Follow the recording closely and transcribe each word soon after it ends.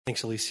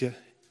Thanks, Alicia.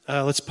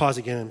 Let's pause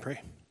again and pray.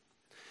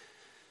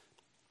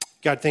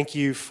 God, thank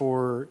you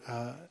for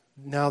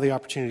now the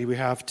opportunity we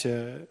have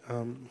to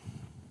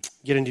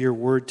get into your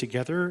word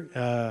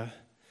together.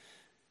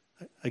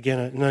 Again,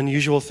 an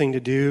unusual thing to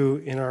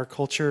do in our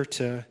culture,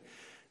 to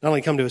not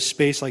only come to a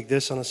space like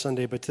this on a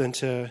Sunday, but then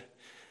to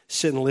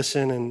sit and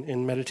listen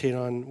and meditate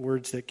on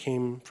words that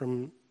came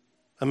from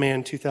a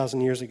man 2,000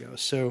 years ago.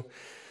 So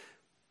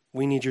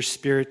we need your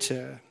Spirit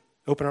to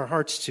open our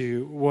hearts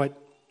to what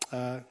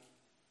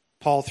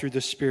Paul, through the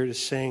Spirit, is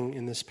saying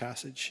in this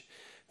passage.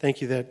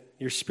 Thank you that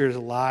your Spirit is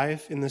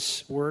alive in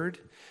this word,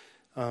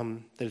 that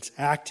it's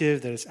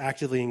active, that it's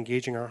actively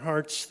engaging our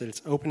hearts, that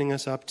it's opening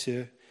us up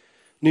to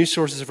new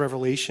sources of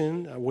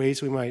revelation,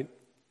 ways we might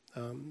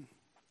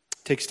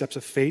take steps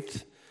of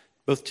faith,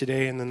 both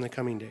today and in the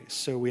coming days.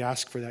 So we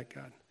ask for that,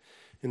 God,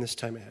 in this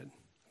time ahead.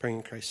 Praying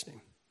in Christ's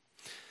name.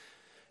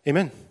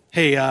 Amen.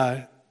 Hey,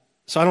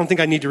 so I don't think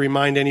I need to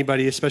remind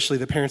anybody, especially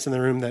the parents in the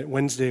room, that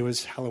Wednesday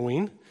was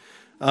Halloween.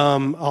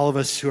 All of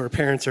us who are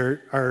parents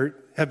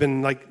have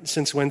been, like,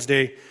 since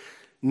Wednesday,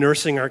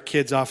 nursing our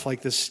kids off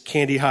like this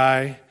candy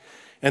high,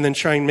 and then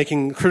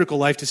making critical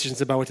life decisions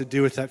about what to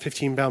do with that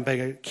 15-pound bag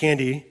of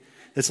candy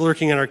that's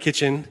lurking in our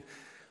kitchen.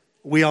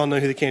 We all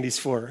know who the candy's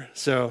for,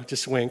 so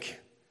just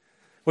wink.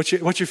 What's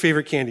your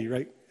favorite candy,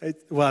 right?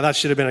 Well, that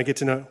should have been a get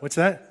to know. What's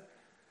that?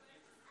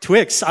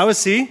 Twix. I would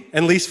see.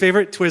 And least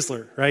favorite,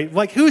 Twizzler, right?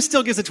 Like, who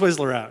still gives a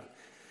Twizzler out?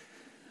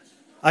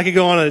 I could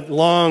go on a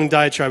long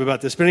diatribe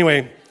about this, but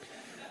anyway.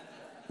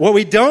 What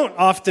we don't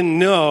often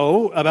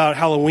know about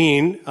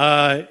Halloween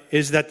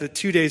is that the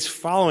 2 days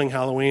following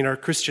Halloween are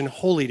Christian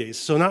holy days.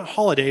 So not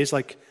holidays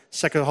like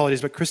secular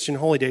holidays, but Christian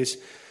holy days,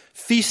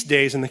 feast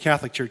days in the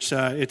Catholic Church.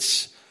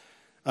 It's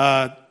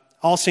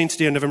All Saints'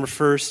 Day on November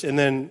 1st, and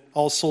then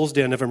All Souls'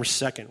 Day on November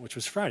 2nd, which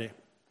was Friday.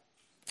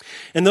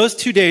 And those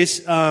 2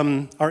 days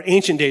are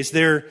ancient days.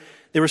 They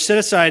were set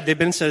aside, they've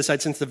been set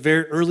aside since the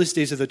very earliest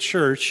days of the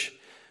church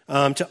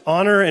to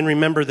honor and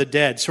remember the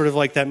dead, sort of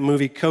like that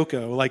movie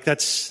Coco. Like,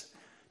 that's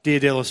Dia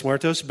de los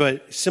Muertos,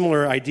 but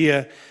similar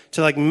idea,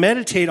 to like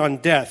meditate on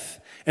death,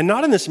 and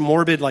not in this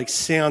morbid, like,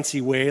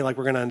 seance-y way, like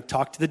we're going to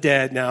talk to the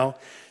dead now,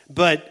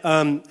 but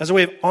as a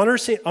way of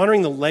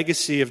honoring the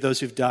legacy of those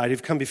who've died,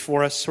 who've come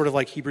before us, sort of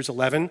like Hebrews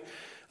 11,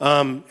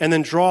 and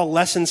then draw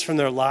lessons from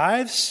their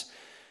lives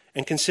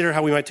and consider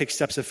how we might take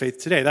steps of faith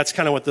today. That's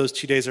kind of what those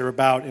 2 days are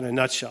about in a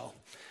nutshell.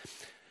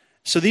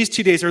 So these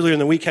 2 days earlier in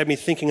the week had me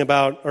thinking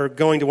about, or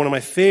going to one of my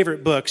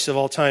favorite books of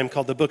all time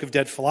called The Book of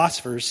Dead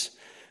Philosophers,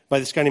 by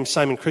this guy named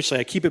Simon Critchley.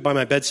 I keep it by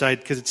my bedside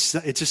because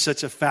it's just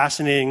such a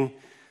fascinating,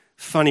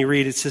 funny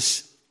read. It's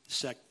this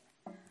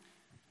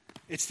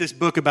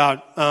book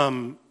about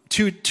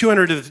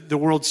 200 of the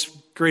world's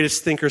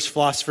greatest thinkers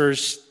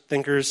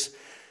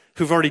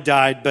who've already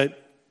died, but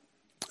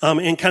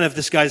and kind of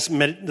this guy's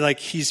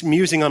he's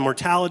musing on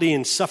mortality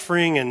and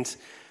suffering and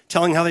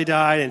telling how they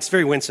died, and it's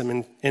very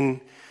winsome. And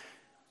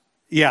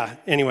yeah,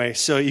 anyway,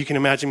 so you can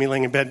imagine me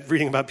laying in bed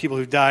reading about people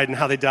who died and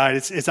how they died.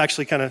 It's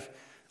actually kind of,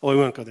 well, we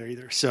won't go there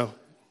either. So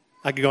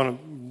I could go on a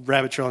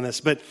rabbit trail on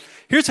this. But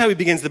here's how he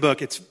begins the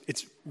book. It's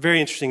very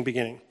interesting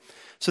beginning.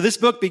 So this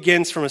book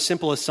begins from a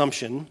simple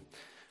assumption.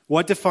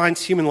 What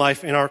defines human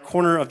life in our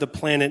corner of the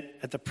planet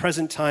at the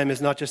present time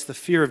is not just the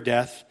fear of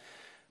death,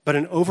 but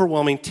an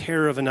overwhelming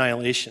terror of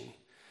annihilation.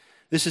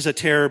 This is a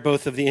terror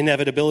both of the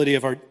inevitability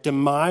of our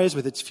demise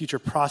with its future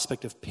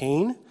prospect of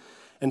pain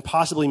and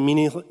possibly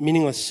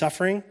meaningless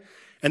suffering,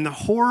 and the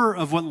horror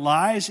of what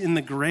lies in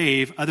the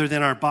grave other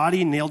than our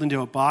body nailed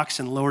into a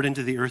box and lowered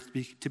into the earth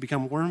to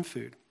become worm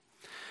food.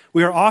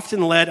 We are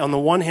often led, on the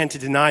one hand, to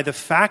deny the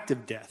fact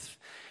of death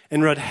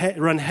and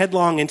run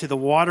headlong into the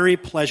watery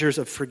pleasures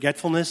of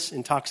forgetfulness,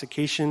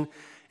 intoxication,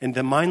 and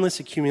the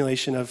mindless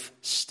accumulation of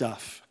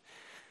stuff.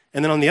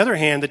 And then on the other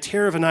hand, the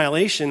terror of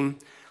annihilation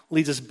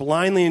leads us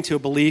blindly into a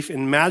belief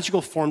in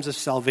magical forms of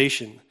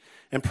salvation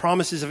and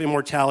promises of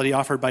immortality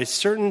offered by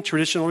certain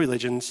traditional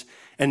religions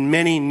and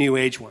many New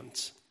Age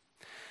ones.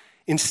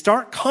 In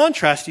stark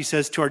contrast, he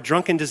says, to our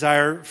drunken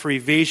desire for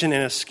evasion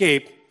and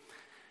escape,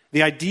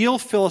 the ideal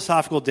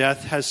philosophical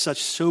death has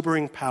such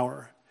sobering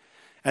power.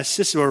 As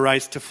Cicero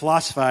writes, to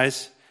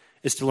philosophize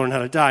is to learn how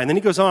to die. And then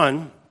he goes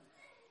on,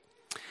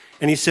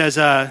 and he says,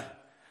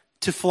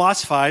 to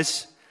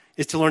philosophize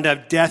is to learn to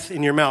have death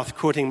in your mouth,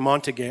 quoting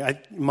Montaigne,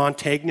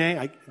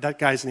 that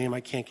guy's name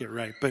I can't get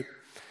right. But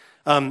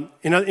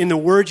in the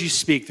words you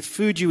speak, the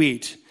food you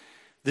eat,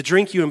 the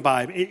drink you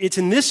imbibe, it's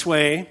in this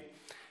way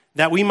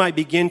that we might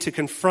begin to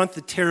confront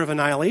the terror of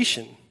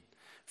annihilation.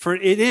 For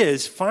it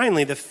is,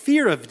 finally, the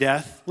fear of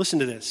death, listen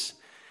to this,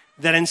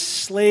 that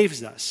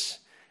enslaves us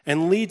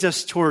and leads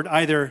us toward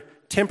either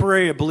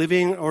temporary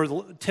oblivion or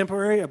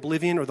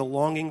the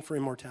longing for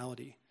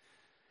immortality.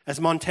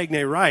 As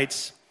Montaigne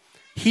writes,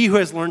 he who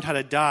has learned how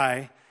to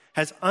die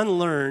has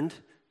unlearned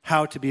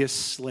how to be a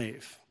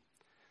slave.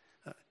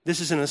 This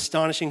is an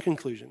astonishing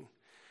conclusion,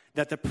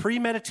 that the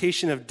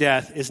premeditation of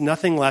death is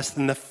nothing less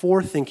than the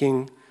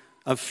forethinking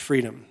of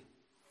freedom.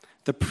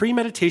 The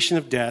premeditation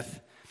of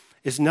death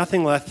is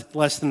nothing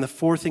less than the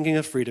forethinking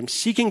of freedom.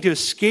 Seeking to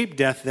escape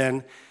death,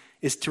 then,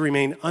 is to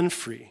remain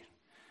unfree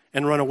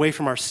and run away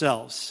from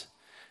ourselves.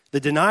 The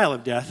denial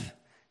of death,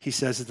 he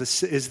says,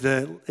 is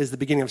the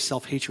beginning of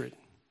self-hatred.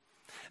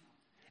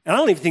 And I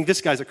don't even think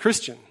this guy's a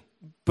Christian.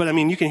 But, I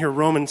mean, you can hear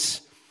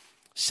Romans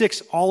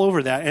 6 all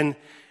over that. And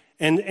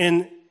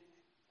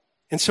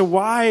so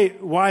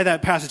why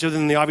that passage other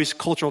than the obvious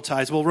cultural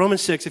ties? Well,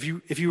 Romans 6,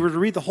 if you were to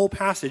read the whole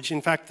passage,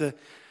 in fact, the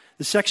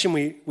section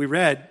we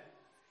read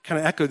kind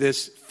of echoed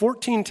this.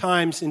 14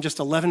 times in just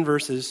 11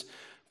 verses,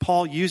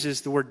 Paul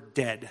uses the word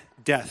dead,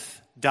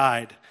 death,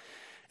 died.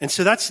 And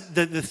so that's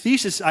the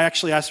thesis I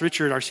actually asked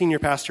Richard, our senior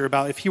pastor,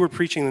 about if he were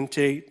preaching them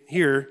today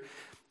here,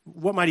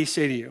 what might he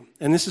say to you?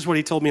 And this is what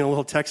he told me in a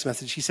little text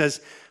message. He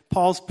says,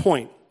 Paul's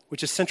point,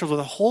 which is central to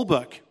the whole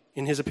book,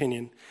 in his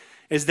opinion,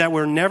 is that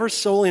we're never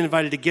solely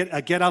invited to get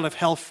a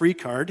get-out-of-hell free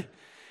card.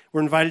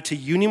 We're invited to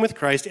union with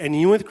Christ, and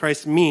union with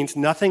Christ means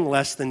nothing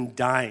less than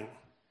dying.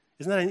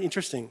 Isn't that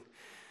interesting?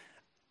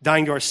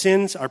 Dying to our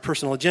sins, our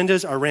personal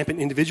agendas, our rampant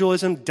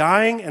individualism,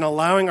 dying and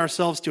allowing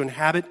ourselves to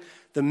inhabit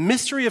the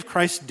mystery of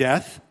Christ's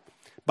death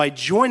by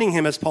joining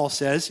him, as Paul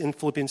says in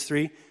Philippians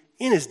 3,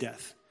 in his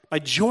death. By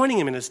joining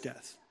him in his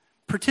death,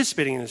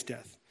 participating in his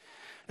death.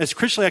 As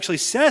Critchley actually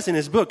says in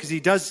his book, because he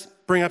does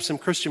bring up some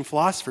Christian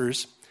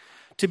philosophers,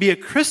 to be a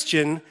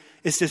Christian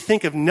is to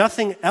think of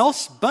nothing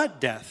else but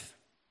death.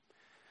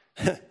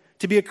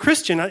 To be a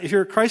Christian, if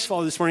you're a Christ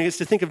follower this morning, is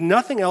to think of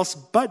nothing else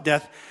but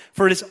death,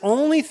 for it is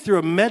only through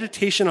a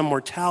meditation on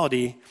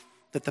mortality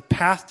that the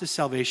path to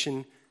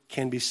salvation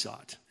can be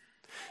sought.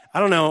 I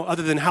don't know,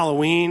 other than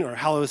Halloween or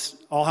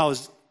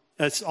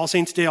All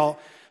Saints Day, All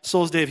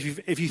Souls Day,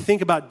 if you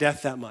think about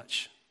death that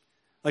much.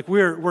 Like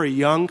we're a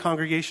young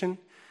congregation,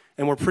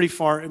 and we're pretty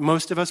far,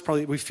 most of us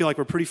probably, we feel like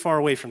we're pretty far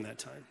away from that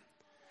time.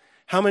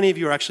 How many of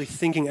you are actually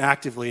thinking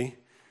actively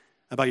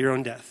about your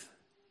own death?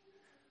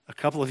 A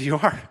couple of you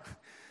are.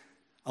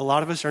 A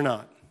lot of us are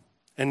not.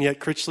 And yet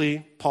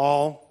Critchley,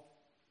 Paul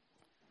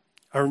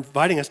are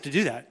inviting us to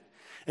do that.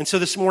 And so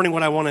this morning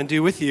what I want to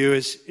do with you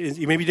is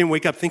you maybe didn't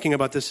wake up thinking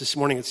about this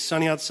morning. It's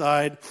sunny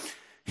outside.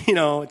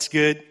 It's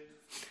good.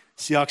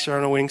 Seahawks are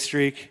on a winning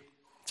streak.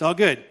 It's all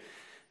good.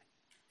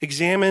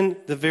 Examine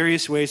the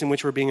various ways in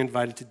which we're being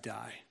invited to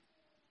die.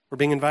 We're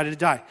being invited to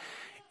die.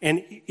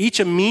 And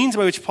each a means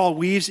by which Paul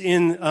weaves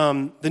in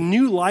the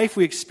new life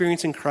we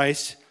experience in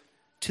Christ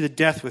to the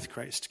death with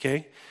Christ,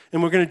 okay?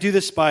 And we're going to do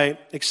this by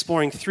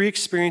exploring 3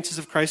 experiences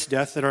of Christ's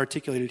death that are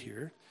articulated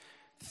here,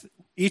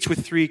 each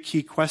with 3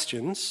 key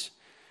questions,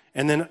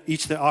 and then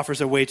each that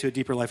offers a way to a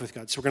deeper life with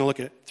God. So we're going to look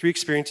at 3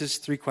 experiences,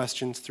 3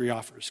 questions, 3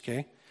 offers,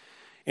 okay?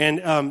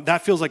 And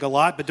that feels like a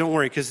lot, but don't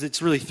worry, because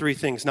it's really 3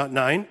 things, not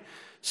 9.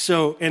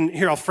 So, and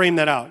here, I'll frame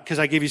that out, because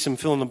I gave you some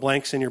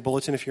fill-in-the-blanks in your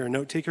bulletin if you're a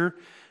note-taker.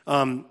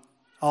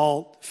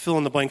 I'll fill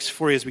in the blanks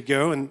for you as we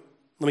go, and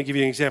let me give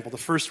you an example. The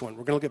first one,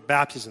 we're going to look at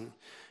baptism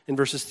in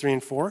verses 3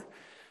 and 4.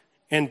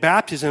 And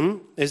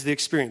baptism is the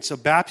experience. So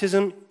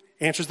baptism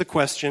answers the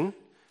question,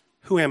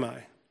 who am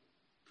I?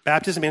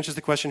 Baptism answers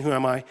the question, who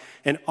am I?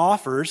 And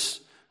offers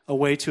a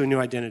way to a new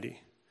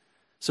identity.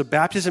 So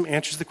baptism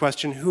answers the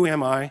question, who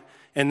am I?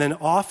 And then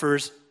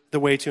offers the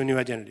way to a new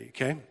identity,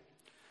 okay?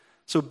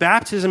 So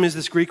baptism is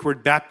this Greek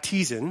word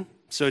baptizen.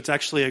 So it's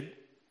actually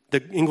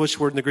the English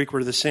word and the Greek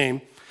word are the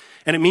same.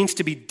 And it means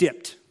to be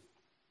dipped.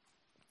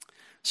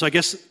 So I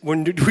guess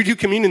when we do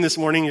communion this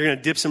morning, you're going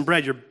to dip some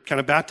bread. You're kind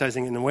of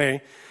baptizing in a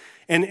way.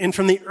 And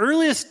from the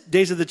earliest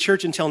days of the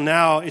church until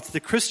now, it's the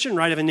Christian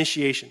rite of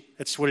initiation.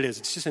 That's what it is.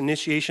 It's just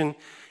initiation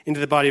into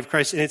the body of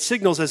Christ. And it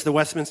signals, as the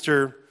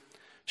Westminster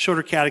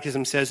Shorter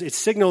Catechism says, it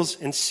signals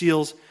and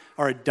seals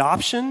our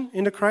adoption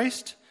into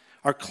Christ,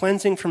 our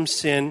cleansing from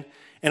sin,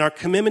 and our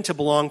commitment to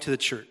belong to the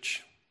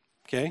church.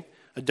 Okay?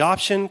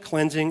 Adoption,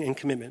 cleansing, and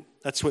commitment.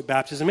 That's what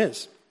baptism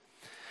is.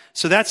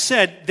 So that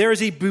said, there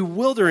is a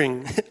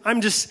bewildering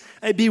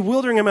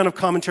amount of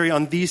commentary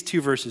on these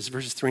 2 verses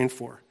 3 and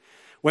 4.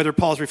 Whether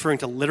Paul's referring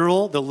to the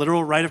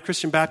literal rite of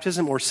Christian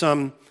baptism, or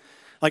some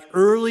like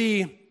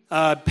early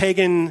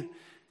pagan,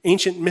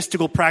 ancient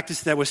mystical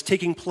practice that was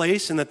taking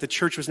place and that the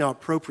church was now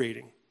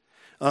appropriating.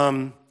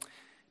 Beyond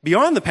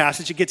the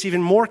passage, it gets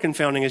even more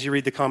confounding as you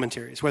read the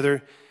commentaries,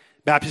 whether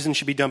baptism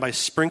should be done by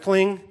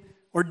sprinkling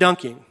or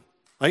dunking,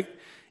 like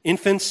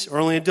infants or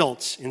only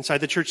adults, inside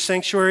the church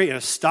sanctuary, in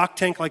a stock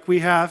tank like we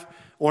have,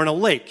 or in a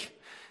lake.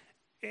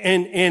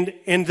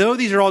 And though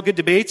these are all good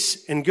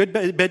debates and good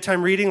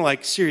bedtime reading,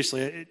 like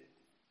seriously,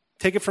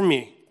 take it from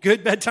me,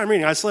 good bedtime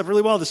reading. I slept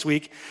really well this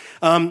week.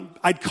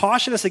 I'd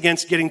caution us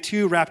against getting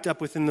too wrapped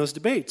up within those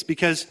debates,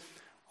 because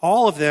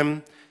all of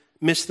them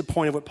miss the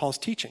point of what Paul's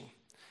teaching.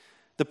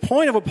 The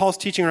point of what Paul's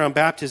teaching around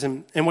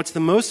baptism, and what's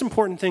the most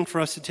important thing for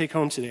us to take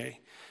home today,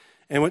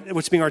 and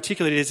what's being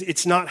articulated, is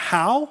it's not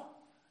how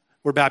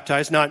we're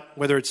baptized, not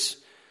whether it's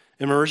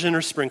immersion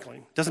or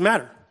sprinkling. Doesn't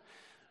matter.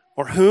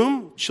 Or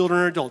whom, children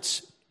or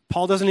adults.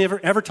 Paul doesn't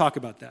ever talk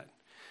about that.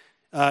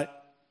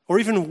 Or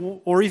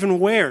even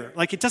where.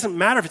 Like, it doesn't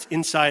matter if it's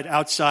inside,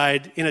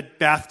 outside, in a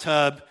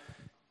bathtub,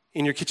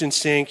 in your kitchen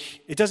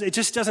sink. It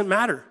just doesn't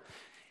matter.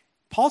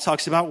 Paul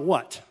talks about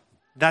what?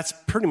 That's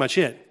pretty much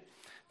it.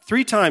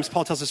 3 times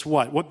Paul tells us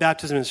what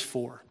baptism is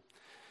for.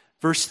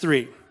 Verse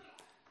 3,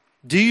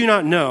 do you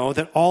not know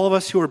that all of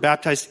us who were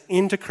baptized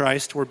into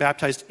Christ were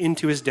baptized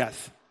into his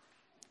death?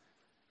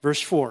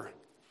 Verse 4,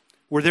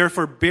 we're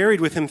therefore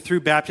buried with him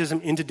through baptism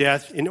into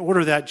death, in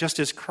order that just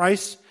as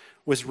Christ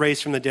was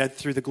raised from the dead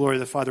through the glory of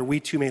the Father, we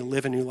too may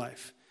live a new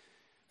life.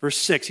 Verse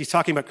 6, he's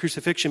talking about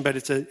crucifixion, but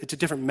it's a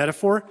different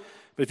metaphor.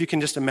 But if you can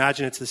just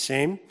imagine, it's the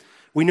same.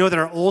 We know that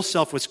our old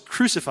self was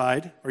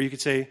crucified, or you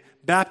could say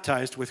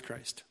baptized with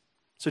Christ.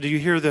 So do you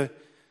hear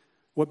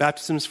what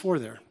baptism is for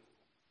there?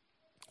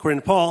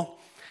 According to Paul,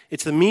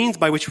 it's the means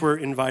by which we're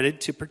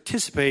invited to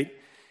participate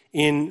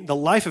in the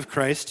life of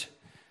Christ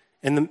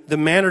and the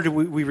manner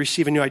we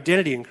receive a new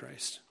identity in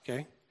Christ.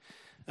 Okay,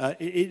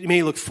 it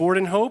may look forward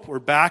in hope or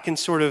back in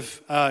sort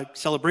of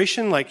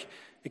celebration, like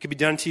it could be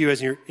done to you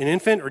as you're an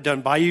infant or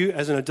done by you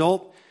as an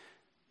adult.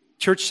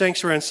 Church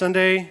sanctuary on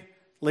Sunday,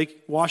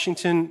 Lake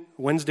Washington,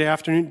 Wednesday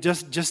afternoon,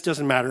 just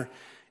doesn't matter.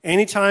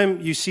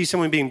 Anytime you see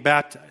someone being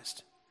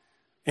baptized,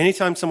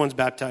 anytime someone's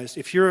baptized,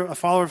 if you're a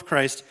follower of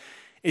Christ,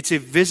 it's a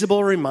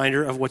visible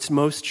reminder of what's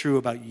most true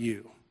about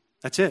you.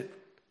 That's it.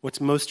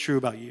 What's most true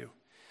about you.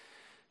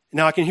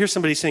 Now, I can hear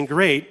somebody saying,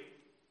 great,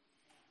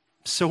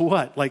 so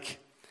what? Like,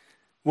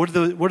 what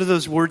do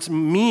those words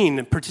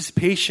mean?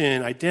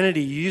 Participation,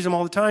 identity, you use them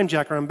all the time,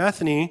 Jack, around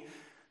Bethany.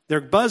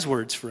 They're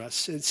buzzwords for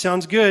us. It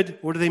sounds good.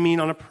 What do they mean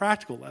on a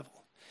practical level?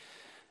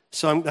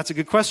 So that's a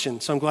good question.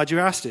 So I'm glad you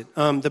asked it.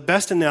 The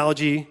best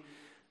analogy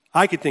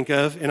I could think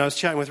of, and I was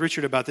chatting with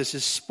Richard about this,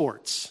 is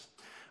sports.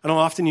 I don't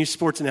often use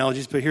sports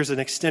analogies, but here's an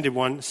extended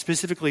one,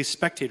 specifically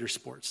spectator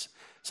sports.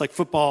 It's like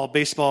football,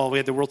 baseball. We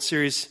had the World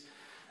Series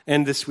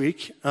end this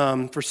week.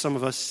 For some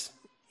of us,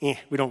 we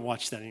don't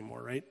watch that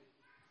anymore, right?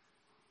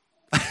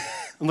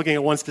 I'm looking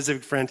at one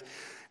specific friend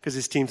because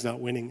his team's not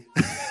winning.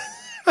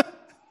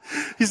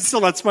 He's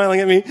still not smiling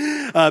at me.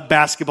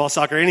 Basketball,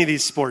 soccer, any of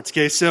these sports,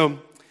 okay? So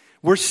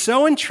we're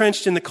so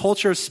entrenched in the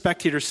culture of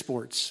spectator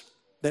sports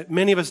that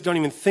many of us don't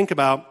even think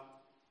about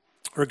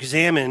or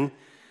examine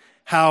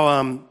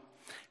how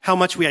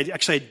much we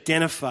actually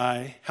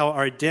identify, how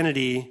our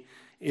identity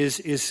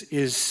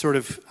is sort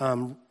of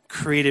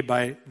created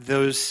by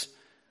those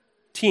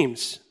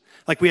teams.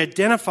 Like we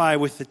identify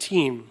with the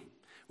team.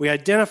 We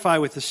identify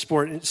with the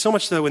sport. And so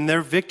much so when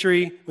they're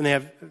victorious,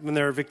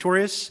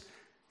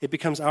 it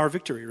becomes our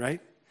victory, right?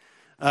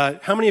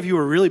 How many of you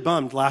were really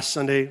bummed last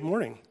Sunday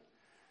morning?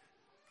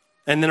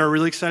 And then are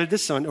really excited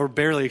this Sunday, or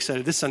barely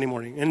excited this Sunday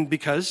morning? And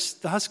because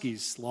the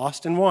Huskies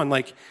lost and won.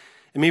 And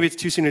maybe it's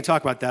too soon to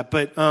talk about that,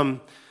 but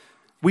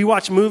we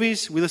watch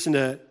movies, we listen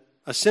to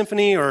a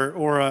symphony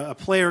or a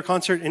play or a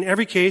concert. In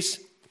every case,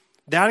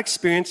 that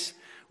experience,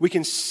 we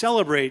can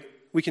celebrate.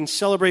 We can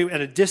celebrate at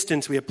a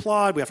distance. We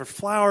applaud. We offer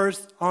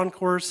flowers,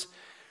 encores.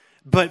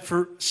 But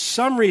for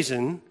some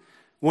reason,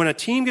 when a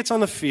team gets on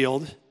the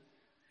field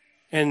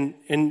and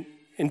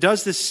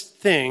does this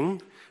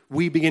thing,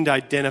 we begin to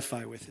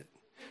identify with it.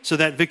 So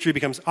that victory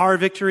becomes our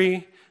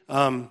victory.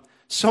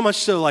 So much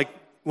so, like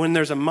when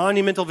there's a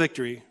monumental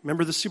victory.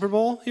 Remember the Super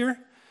Bowl here?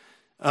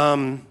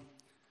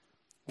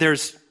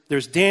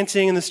 There's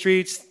dancing in the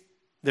streets.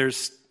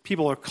 There's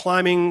people are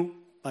climbing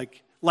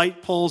like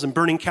light poles and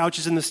burning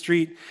couches in the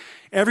street.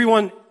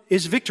 Everyone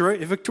is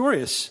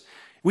victorious.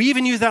 We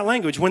even use that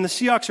language. When the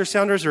Seahawks or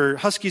Sounders or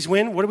Huskies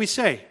win, what do we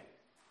say?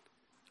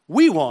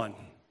 We won.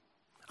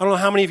 I don't know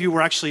how many of you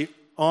were actually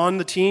on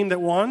the team that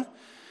won.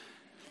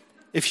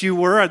 If you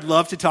were, I'd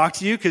love to talk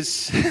to you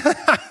because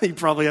you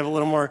probably have a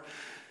little more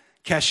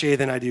cachet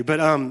than I do. But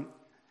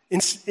in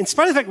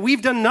spite of the fact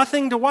we've done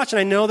nothing to watch, and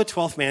I know the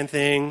 12th man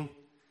thing,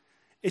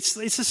 it's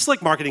a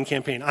slick marketing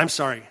campaign. I'm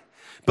sorry.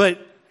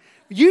 But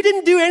you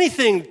didn't do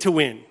anything to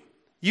win.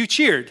 You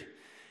cheered.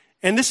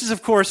 And this is,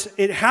 of course,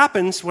 it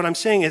happens, what I'm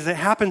saying is it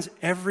happens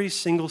every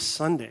single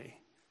Sunday.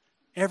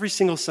 Every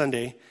single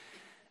Sunday.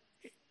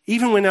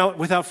 Even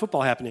without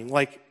football happening.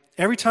 Like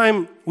every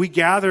time we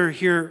gather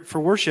here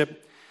for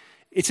worship,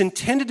 it's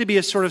intended to be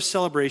a sort of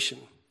celebration.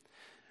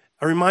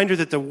 A reminder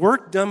that the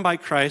work done by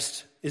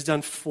Christ is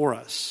done for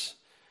us.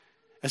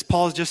 As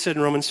Paul has just said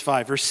in Romans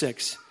 5, verse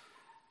 6,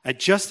 at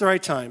just the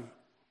right time,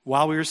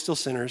 while we were still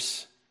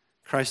sinners,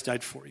 Christ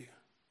died for you.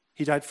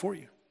 He died for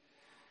you.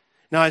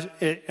 Now,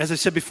 as I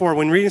said before,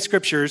 when reading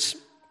scriptures,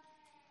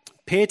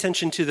 pay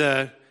attention to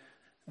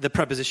the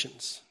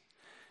prepositions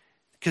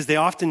because they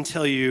often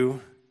tell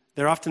you,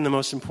 they're often the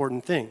most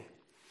important thing.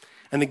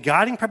 And the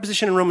guiding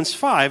preposition in Romans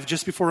 5,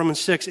 just before Romans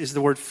 6, is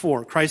the word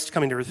for. Christ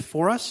coming to earth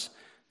for us,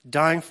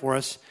 dying for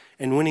us,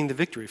 and winning the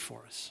victory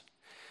for us.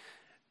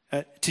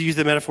 To use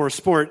the metaphor of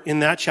sport,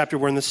 in that chapter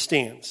we're in the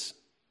stands,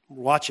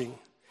 watching,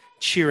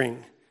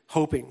 cheering,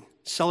 hoping,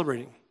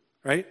 celebrating,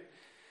 right?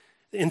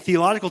 In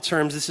theological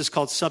terms, this is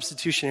called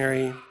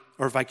substitutionary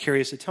or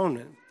vicarious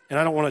atonement. And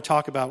I don't want to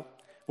talk about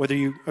whether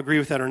you agree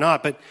with that or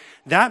not, but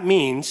that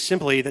means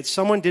simply that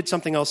someone did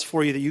something else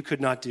for you that you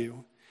could not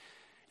do.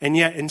 And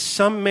yet, in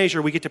some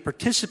measure, we get to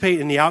participate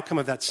in the outcome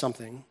of that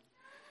something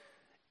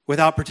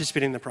without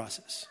participating in the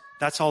process.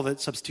 That's all that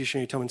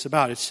substitutionary atonement's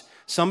about. It's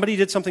somebody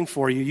did something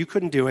for you, you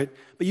couldn't do it,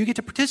 but you get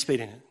to participate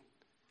in it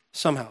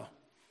somehow.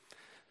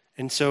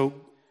 And so,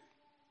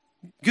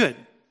 good.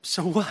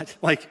 So what?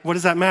 Like, what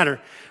does that matter?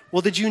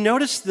 Well, did you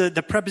notice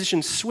the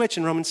preposition switch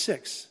in Romans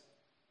 6?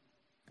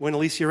 When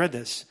Alicia read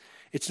this.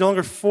 It's no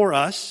longer for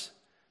us,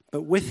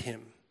 but with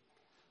him,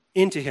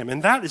 into him.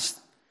 And that is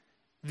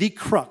the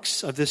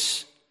crux of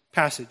this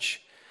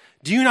passage.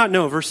 Do you not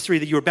know, verse 3,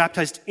 that you were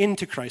baptized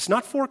into Christ?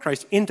 Not for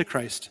Christ, into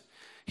Christ.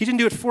 He didn't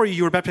do it for you.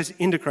 You were baptized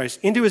into Christ,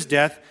 into his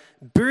death,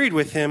 buried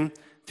with him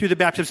through the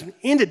baptism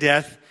into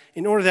death,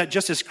 in order that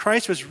just as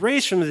Christ was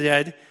raised from the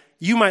dead,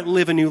 you might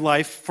live a new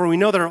life. For we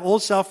know that our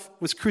old self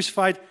was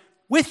crucified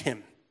with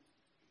him.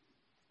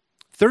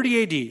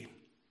 30 AD,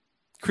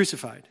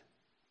 crucified.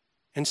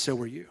 And so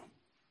were you.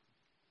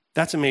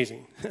 That's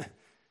amazing.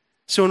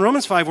 So in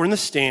Romans 5, we're in the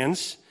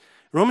stands.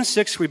 Romans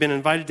 6, we've been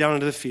invited down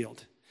into the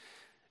field.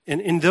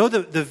 And though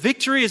the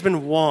victory has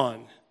been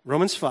won,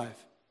 Romans 5,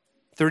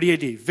 30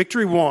 AD,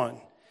 victory won,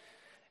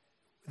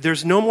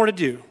 there's no more to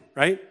do,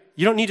 right?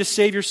 You don't need to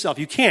save yourself.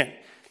 You can't.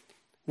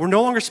 We're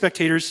no longer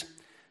spectators.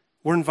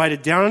 We're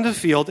invited down into the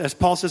field, as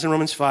Paul says in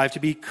Romans 5, to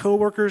be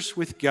co-workers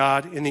with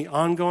God in the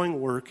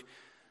ongoing work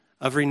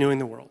of renewing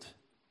the world.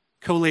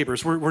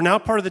 Co-laborers. We're now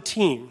part of the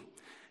team.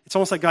 It's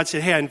almost like God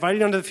said, hey, I invited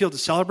you onto the field to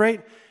celebrate,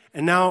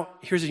 and now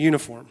here's a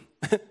uniform,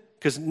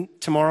 because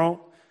tomorrow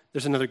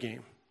there's another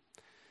game.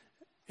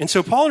 And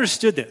so Paul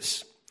understood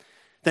this,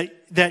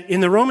 that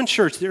in the Roman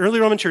church, the early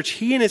Roman church,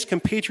 he and his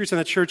compatriots in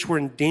the church were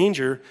in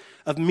danger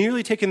of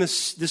merely taking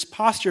this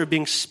posture of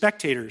being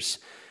spectators,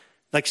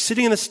 like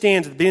sitting in the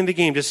stands at the beginning of the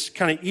game, just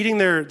kind of eating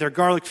their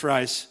garlic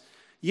fries.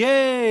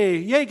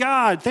 Yay,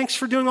 God, thanks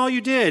for doing all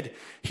you did.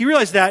 He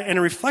realized that, and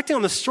reflecting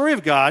on the story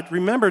of God,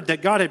 remembered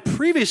that God had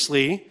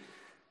previously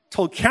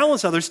told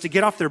countless others to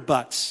get off their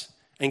butts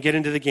and get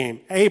into the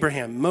game.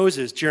 Abraham,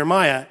 Moses,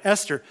 Jeremiah,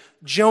 Esther,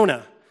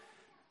 Jonah,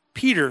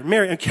 Peter,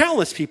 Mary, and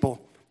countless people.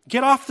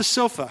 Get off the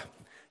sofa.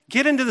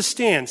 Get into the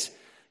stands.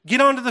 Get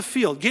onto the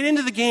field. Get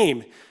into the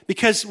game.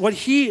 Because what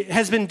he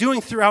has been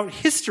doing throughout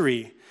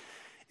history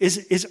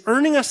is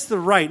earning us the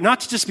right,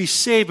 not to just be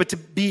saved, but to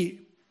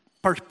be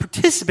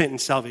participant in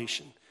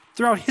salvation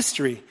throughout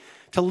history,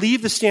 to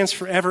leave the stands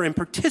forever and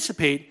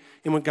participate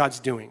in what God's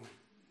doing.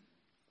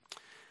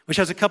 Which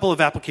has a couple of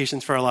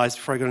applications for our lives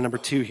before I go to number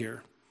 2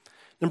 here.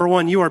 Number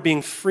 1, you are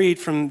being freed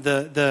from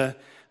the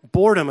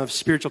boredom of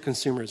spiritual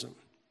consumerism.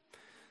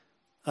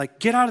 Like,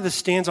 get out of the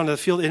stands onto the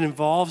field. It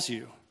involves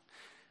you.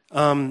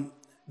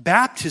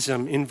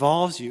 Baptism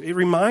involves you. It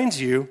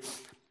reminds you,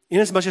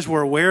 inasmuch as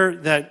we're aware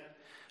that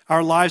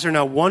our lives are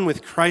now one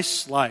with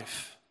Christ's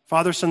life.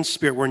 Father, Son,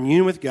 Spirit. We're in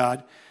union with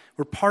God.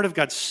 We're part of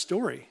God's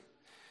story.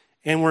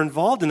 And we're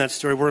involved in that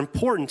story. We're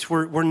important.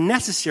 We're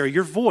necessary.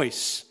 Your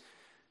voice,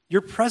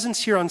 your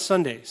presence here on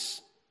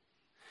Sundays.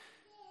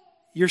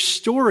 Your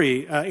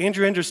story,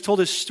 Andrew Enders told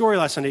his story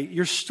last Sunday.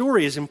 Your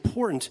story is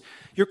important.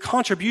 Your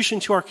contribution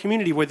to our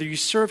community, whether you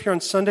serve here on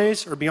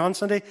Sundays or beyond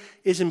Sunday,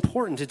 is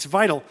important. It's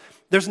vital.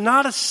 There's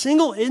not a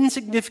single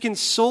insignificant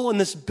soul in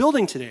this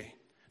building today.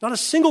 Not a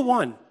single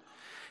one.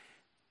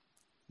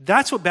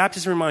 That's what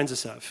baptism reminds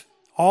us of.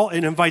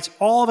 It invites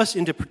all of us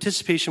into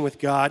participation with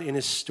God in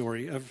his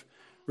story of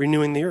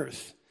renewing the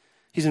earth.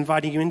 He's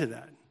inviting you into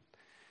that.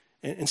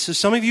 And so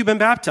some of you have been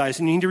baptized,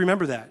 and you need to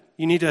remember that.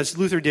 You need to, as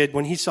Luther did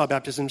when he saw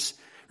baptisms,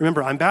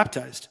 remember, I'm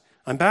baptized.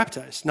 I'm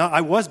baptized. Not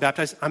I was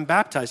baptized. I'm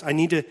baptized. I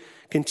need to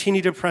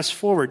continue to press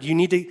forward. You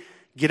need to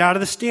get out of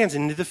the stands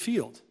and into the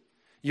field.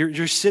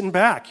 You're sitting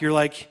back. You're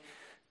like,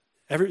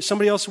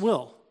 somebody else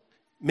will.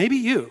 Maybe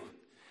you.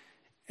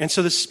 And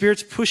so the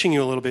Spirit's pushing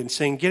you a little bit and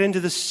saying, get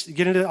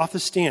into off the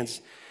stands.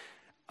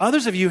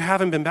 Others of you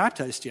haven't been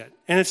baptized yet.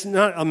 And it's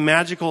not a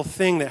magical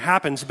thing that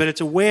happens, but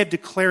it's a way of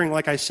declaring,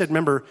 like I said,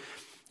 remember,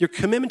 your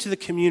commitment to the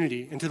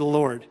community and to the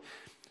Lord.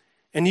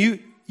 And you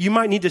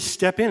might need to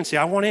step in and say,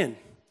 I want in.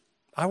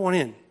 I want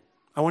in.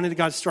 I want into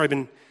God's story. I've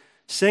been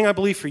saying I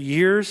believe for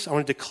years. I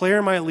want to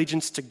declare my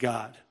allegiance to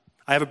God.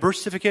 I have a birth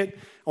certificate.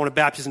 I want a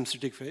baptism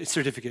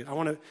certificate. I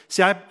want to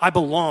say I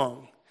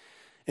belong.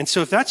 And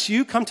so if that's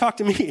you, come talk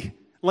to me.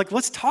 Like,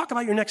 let's talk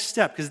about your next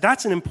step, because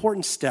that's an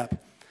important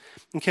step.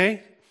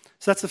 Okay?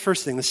 So that's the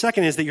first thing. The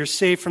second is that you're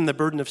saved from the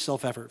burden of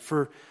self-effort.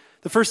 For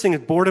the first thing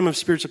is boredom of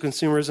spiritual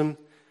consumerism.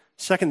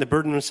 Second, the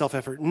burden of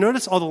self-effort.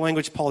 Notice all the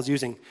language Paul is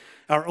using.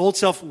 Our old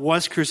self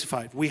was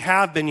crucified. We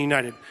have been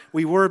united.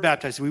 We were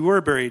baptized. We were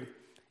buried.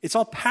 It's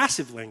all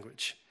passive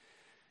language.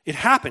 It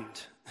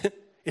happened.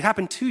 It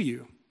happened to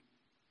you.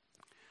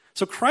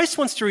 So Christ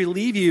wants to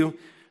relieve you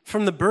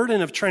from the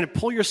burden of trying to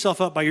pull yourself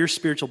up by your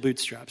spiritual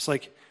bootstraps.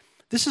 Like,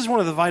 this is one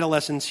of the vital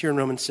lessons here in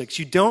Romans 6.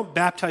 You don't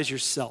baptize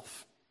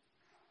yourself.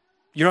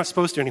 You're not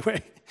supposed to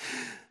anyway.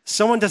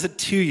 Someone does it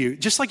to you.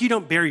 Just like you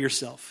don't bury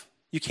yourself.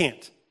 You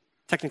can't.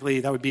 Technically,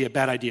 that would be a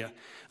bad idea.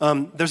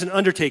 There's an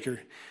undertaker.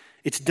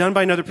 It's done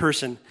by another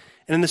person.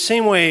 And in the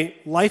same way,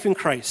 life in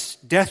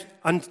Christ, death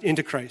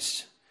into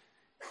Christ,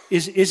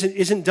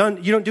 isn't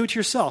done. You don't do it to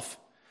yourself.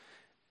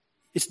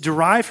 It's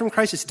derived from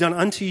Christ. It's done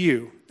unto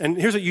you. And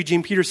here's what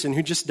Eugene Peterson,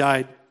 who just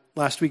died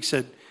last week,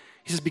 said.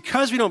 He says,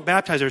 because we don't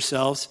baptize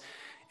ourselves,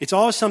 it's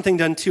always something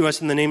done to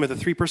us in the name of the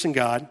three-person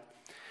God.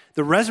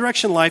 The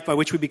resurrection life by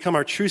which we become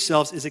our true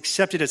selves is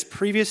accepted as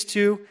previous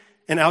to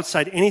and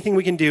outside anything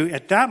we can do.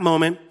 At that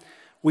moment,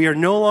 we are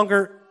no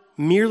longer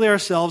merely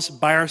ourselves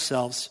by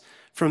ourselves.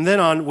 From then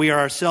on, we are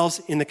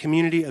ourselves in the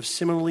community of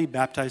similarly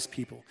baptized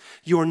people.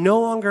 You are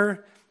no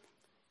longer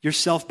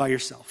yourself by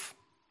yourself.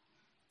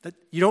 That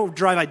you don't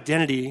derive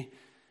identity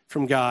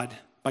from God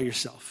by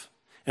yourself.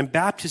 And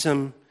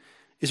baptism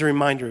is a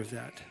reminder of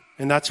that.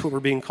 And that's what we're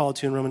being called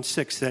to in Romans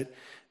 6, that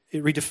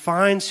it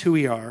redefines who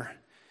we are.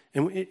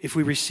 And if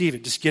we receive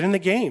it, just get in the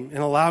game and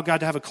allow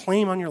God to have a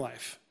claim on your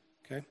life.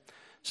 Okay?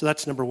 So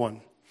that's number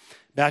one.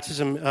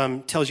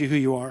 Baptism tells you who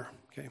you are.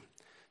 Okay?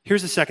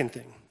 Here's the second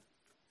thing.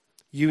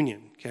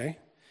 Union, okay?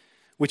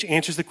 Which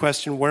answers the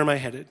question, where am I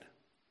headed?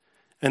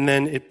 And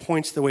then it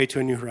points the way to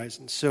a new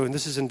horizon. So, and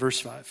this is in verse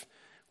 5.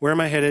 Where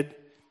am I headed?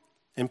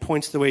 And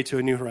points the way to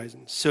a new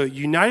horizon. So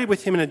united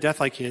with him in a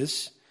death like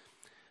his,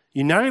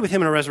 united with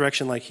him in a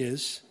resurrection like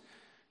his,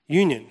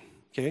 union,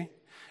 okay?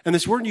 And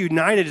this word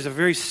united is a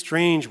very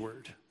strange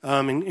word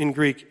in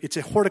Greek. It's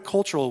a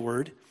horticultural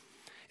word.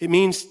 It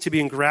means to be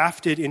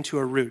engrafted into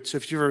a root. So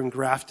if you've ever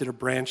engrafted a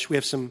branch, we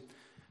have some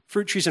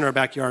fruit trees in our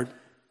backyard.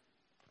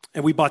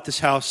 And we bought this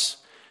house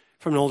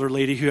from an older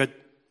lady who had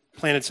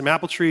planted some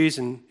apple trees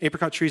and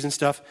apricot trees and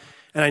stuff.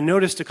 And I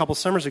noticed a couple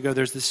summers ago,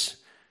 there's this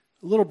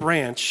little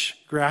branch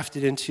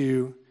grafted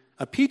into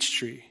a peach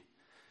tree.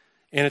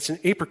 And it's an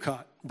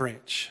apricot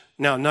branch.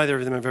 Now, neither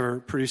of them have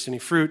ever produced any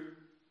fruit.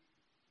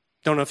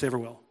 Don't know if they ever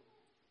will.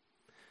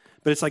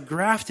 But it's like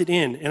grafted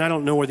in, and I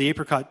don't know where the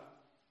apricot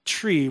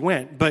tree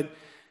went, but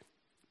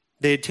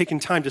they had taken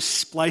time to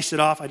splice it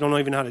off. I don't know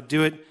even how to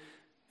do it.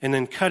 And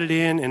then cut it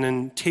in, and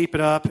then tape it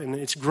up, and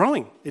it's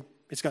growing.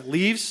 It's got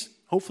leaves,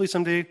 hopefully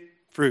someday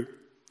fruit.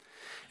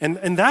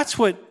 And that's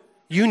what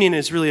union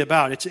is really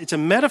about. It's a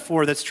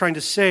metaphor that's trying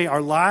to say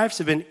our lives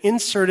have been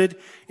inserted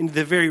into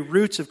the very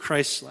roots of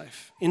Christ's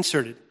life.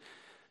 Inserted.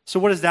 So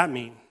what does that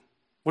mean?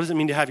 What does it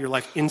mean to have your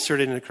life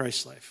inserted into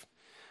Christ's life?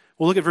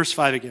 Well, look at verse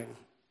 5 again.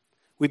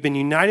 We've been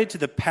united to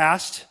the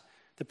past,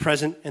 the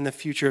present, and the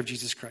future of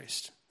Jesus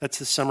Christ. That's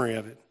the summary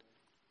of it.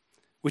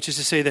 Which is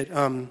to say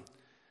that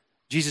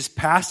Jesus'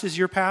 past is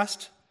your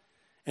past,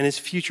 and his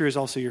future is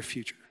also your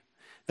future.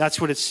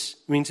 That's what it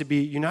means to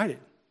be united.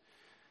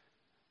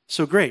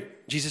 So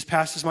great. Jesus'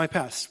 past is my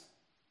past.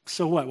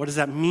 So what? What does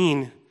that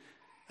mean?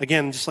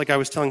 Again, just like I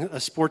was telling a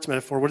sports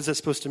metaphor, what is that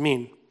supposed to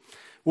mean?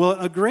 Well,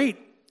 a great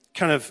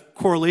kind of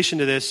correlation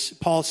to this,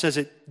 Paul says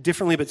it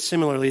differently but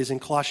similarly, is in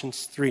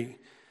Colossians 3.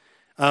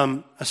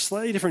 A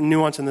slightly different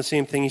nuance in the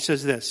same thing. He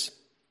says this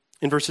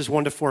in verses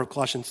 1 to 4 of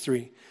Colossians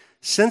 3.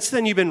 Since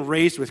then you've been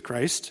raised with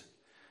Christ,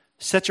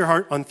 set your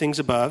heart on things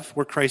above,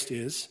 where Christ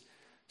is,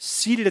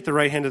 seated at the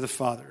right hand of the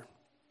Father.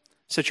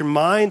 Set your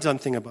minds on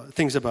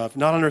things above,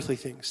 not on earthly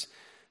things.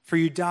 For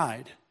you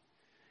died,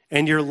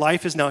 and your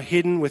life is now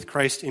hidden with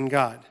Christ in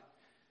God.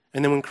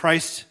 And then when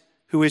Christ,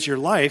 who is your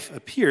life,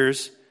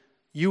 appears,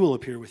 you will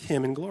appear with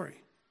him in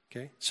glory.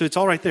 Okay? So it's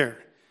all right there.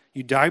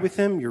 You died with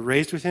him, you're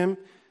raised with him,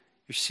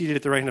 you're seated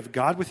at the right hand of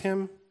God with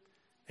him,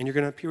 and you're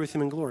going to appear with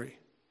him in glory.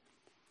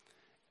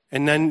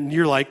 And then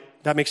you're like,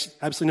 that makes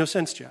absolutely no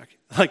sense, Jack.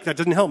 Like, that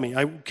doesn't help me.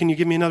 Can you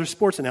give me another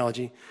sports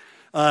analogy?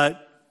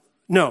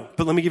 No,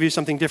 but let me give you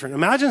something different.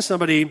 Imagine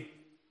somebody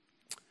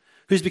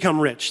who's become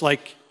rich,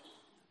 like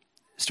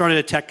started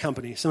a tech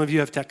company. Some of you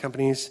have tech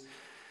companies.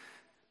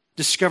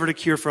 Discovered a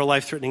cure for a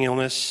life-threatening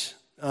illness.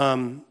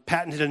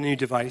 Patented a new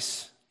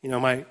device. You know,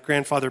 my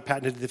grandfather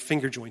patented the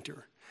finger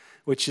jointer,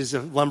 which is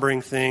a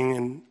lumbering thing.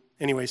 And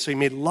anyway, so he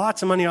made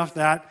lots of money off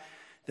that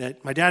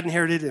my dad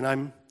inherited, and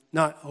I'm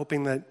not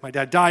hoping that my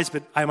dad dies,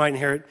 but I might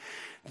inherit.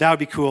 That would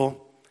be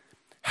cool.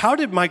 How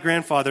did my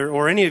grandfather,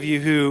 or any of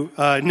you who,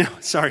 no,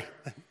 sorry.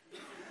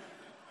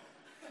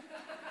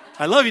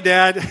 I love you,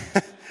 Dad.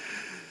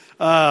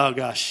 Oh,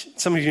 gosh.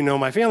 Some of you know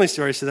my family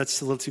story, so that's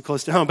a little too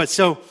close to home. But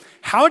so,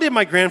 how did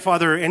my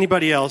grandfather or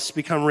anybody else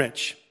become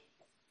rich?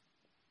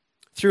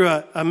 Through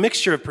a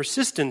mixture of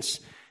persistence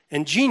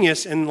and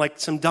genius and like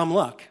some dumb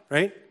luck,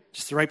 right?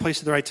 Just the right place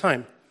at the right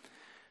time.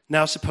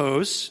 Now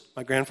suppose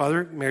my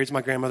grandfather marries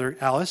my grandmother,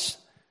 Alice.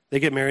 They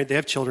get married. They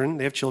have children.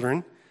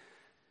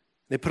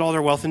 They put all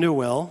their wealth into a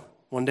will.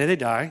 One day they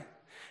die.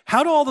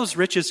 How do all those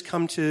riches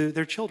come to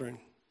their children?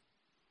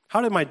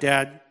 How did my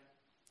dad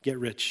get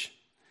rich?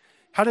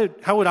 How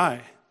would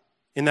I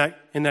in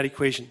that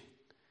equation?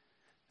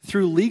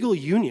 Through legal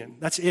union.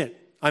 That's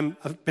it. I'm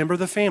a member of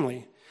the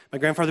family. My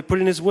grandfather put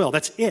in his will.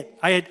 That's it.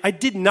 I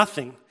did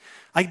nothing.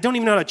 I don't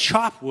even know how to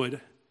chop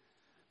wood.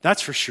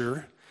 That's for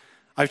sure.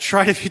 I've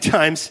tried a few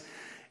times.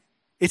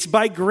 It's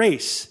by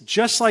grace,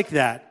 just like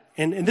that.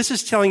 And this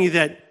is telling you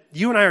that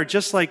you and I are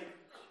just like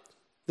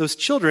those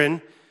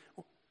children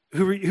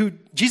who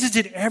Jesus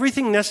did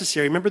everything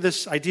necessary. Remember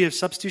this idea of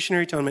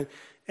substitutionary atonement.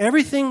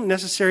 Everything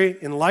necessary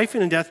in life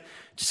and in death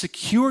to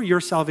secure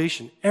your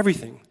salvation.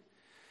 Everything.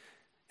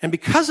 And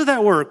because of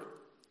that work,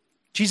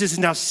 Jesus is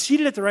now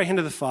seated at the right hand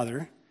of the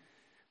Father,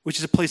 which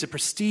is a place of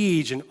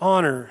prestige and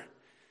honor,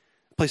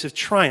 a place of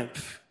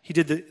triumph. He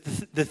did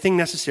the thing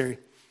necessary.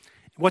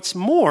 What's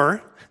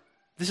more,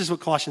 this is what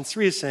Colossians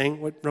 3 is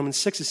saying, what Romans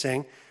 6 is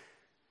saying.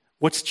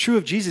 What's true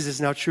of Jesus is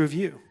now true of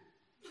you.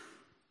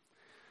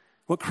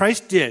 What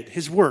Christ did,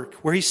 his work,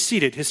 where he's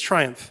seated, his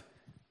triumph,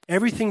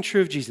 everything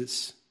true of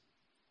Jesus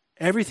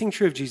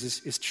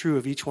is true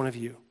of each one of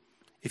you.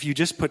 If you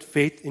just put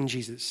faith in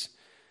Jesus.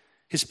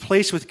 His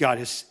place with God,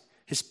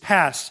 his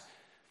past,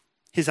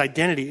 his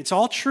identity, it's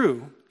all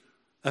true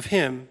of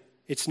him.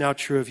 It's now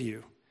true of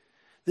you.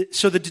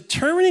 So the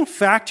determining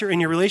factor in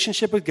your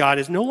relationship with God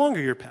is no longer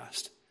your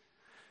past.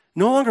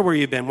 No longer where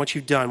you've been, what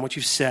you've done, what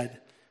you've said,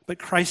 but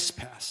Christ's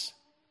past.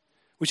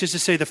 Which is to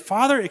say, the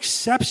Father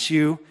accepts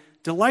you,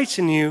 delights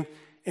in you,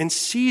 and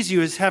sees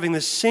you as having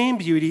the same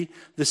beauty,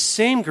 the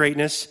same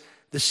greatness,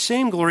 the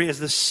same glory as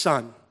the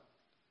Son. Does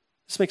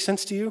this make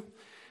sense to you?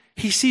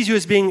 He sees you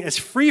as being as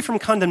free from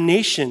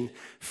condemnation,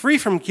 free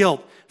from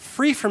guilt,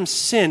 free from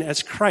sin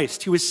as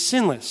Christ, who is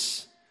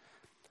sinless.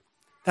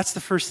 That's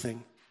the first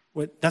thing.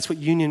 That's what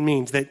union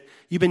means, that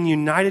you've been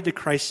united to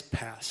Christ's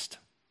past.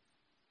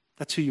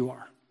 That's who you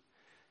are.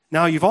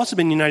 Now, you've also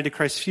been united to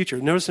Christ's future.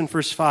 Notice in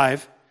verse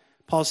 5,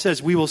 Paul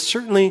says, we will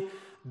certainly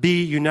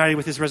be united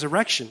with his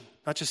resurrection,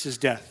 not just his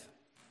death.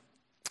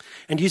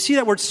 And do you see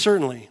that word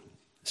certainly?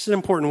 This is an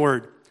important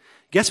word.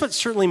 Guess what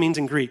certainly means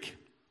in Greek?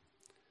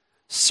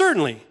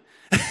 Certainly.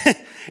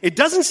 It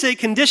doesn't say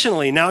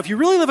conditionally. Now, if you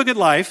really live a good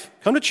life,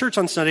 come to church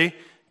on Sunday,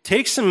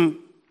 take some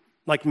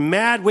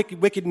mad,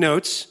 wicked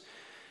notes,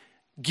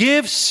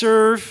 give,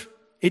 serve.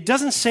 It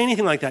doesn't say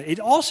anything like that. It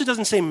also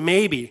doesn't say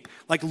maybe,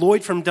 like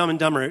Lloyd from Dumb and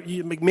Dumber.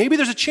 Maybe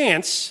there's a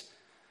chance.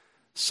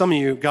 Some of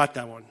you got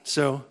that one.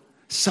 So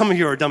some of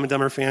you are Dumb and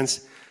Dumber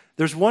fans.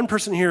 There's one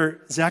person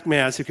here, Zach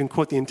Maz, who can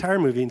quote the entire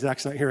movie, and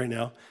Zach's not here right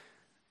now.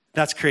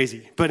 That's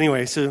crazy. But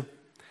anyway, so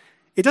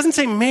it doesn't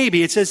say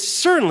maybe. It says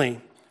certainly,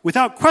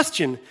 without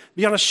question,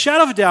 beyond a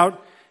shadow of a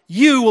doubt,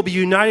 you will be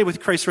united with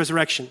Christ's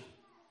resurrection.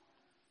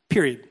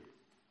 Period.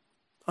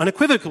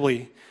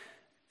 Unequivocally.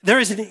 There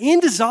is an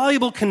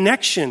indissoluble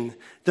connection.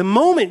 The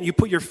moment you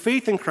put your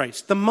faith in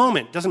Christ, the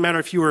moment, doesn't matter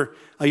if you were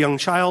a young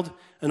child,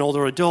 an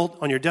older adult,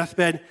 on your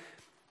deathbed,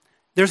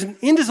 there's an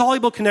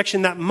indissoluble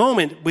connection that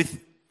moment with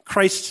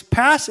Christ's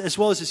past as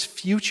well as his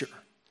future.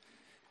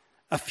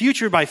 A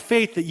future by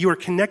faith that you are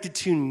connected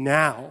to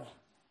now,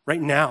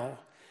 right now.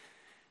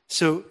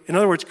 So, in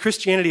other words,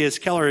 Christianity, as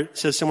Keller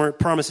says somewhere,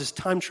 promises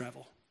time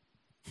travel.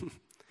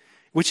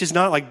 Which is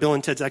not like Bill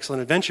and Ted's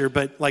Excellent Adventure,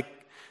 but like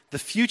the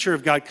future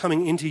of God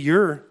coming into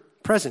your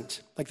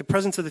present, like the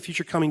presence of the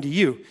future coming to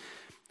you.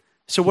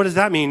 So what does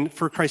that mean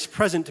for Christ's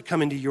present to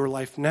come into your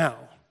life now?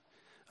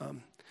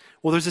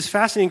 Well, there's this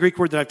fascinating Greek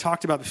word that I've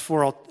talked about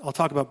before, I'll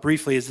talk about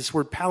briefly, is this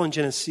word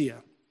palingenesia.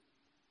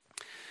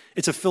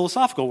 It's a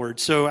philosophical word,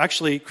 so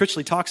actually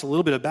Critchley talks a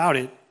little bit about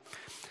it.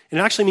 And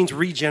it actually means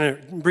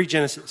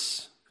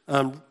regenesis.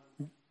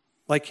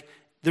 Like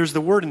there's the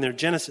word in there,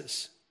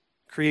 Genesis,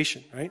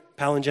 creation, right?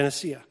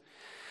 Palingenesia.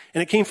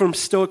 And it came from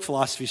Stoic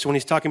philosophy, so when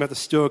he's talking about the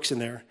Stoics in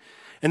there.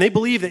 And they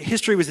believe that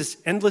history was this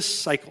endless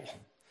cycle.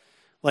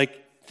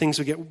 Like things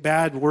would get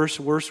bad, worse,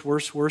 and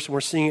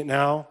we're seeing it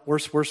now,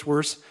 worse.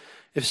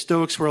 If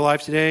Stoics were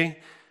alive today,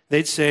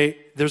 they'd say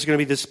there's going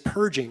to be this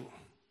purging,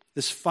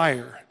 this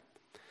fire,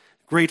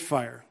 great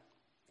fire,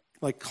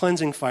 like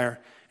cleansing fire,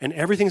 and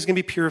everything's going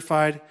to be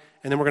purified,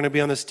 and then we're going to be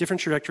on this different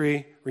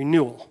trajectory,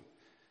 renewal.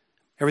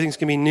 Everything's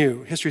going to be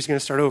new. History's going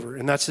to start over.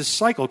 And that's this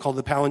cycle called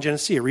the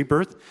palingenesia,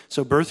 rebirth.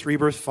 So birth,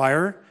 rebirth,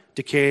 fire,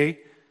 decay,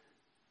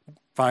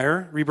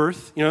 fire,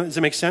 rebirth. Does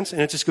that make sense?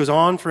 And it just goes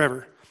on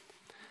forever.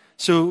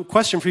 So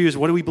question for you is,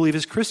 what do we believe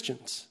as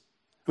Christians?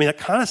 I mean, that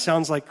kind of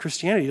sounds like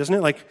Christianity, doesn't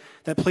it? Like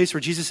that place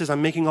where Jesus says,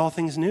 I'm making all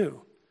things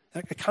new.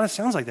 It kind of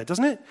sounds like that,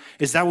 doesn't it?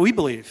 Is that what we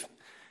believe?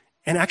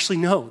 And actually,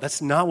 no,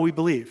 that's not what we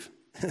believe.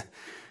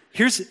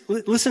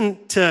 Listen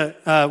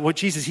to what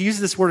Jesus, he uses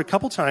this word a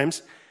couple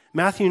times.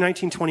 Matthew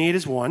 19:28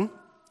 is one.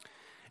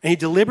 And he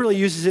deliberately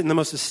uses it in the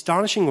most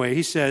astonishing way.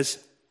 He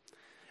says,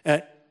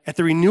 at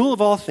the renewal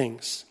of all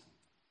things,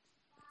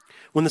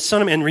 when the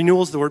Son of Man, and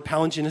renewal is the word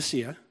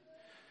palingenesia,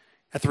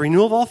 at the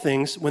renewal of all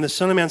things, when the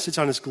Son of Man sits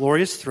on his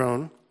glorious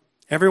throne,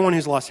 everyone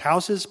who's lost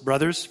houses,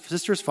 brothers,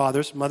 sisters,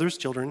 fathers, mothers,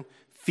 children,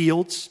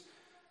 fields,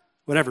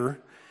 whatever,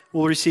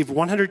 will receive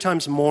 100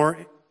 times more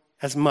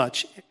as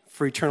much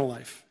for eternal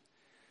life.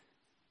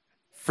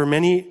 For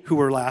many who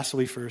were last will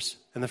be first,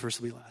 and the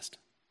first will be last.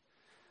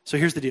 So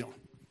here's the deal.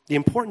 The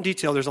important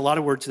detail, there's a lot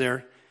of words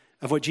there,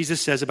 of what Jesus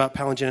says about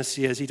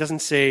palingenesia is he doesn't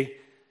say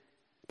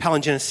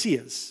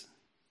palingenesias.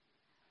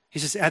 He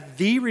says, at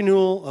the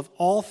renewal of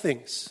all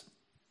things,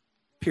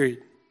 period.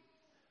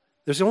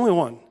 There's only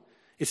one.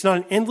 It's not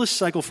an endless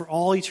cycle for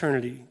all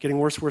eternity, getting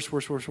worse, better,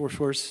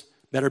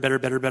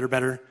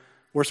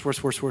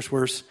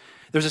 worse.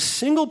 There's a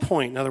single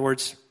point, in other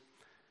words,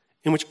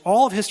 in which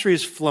all of history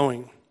is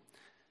flowing,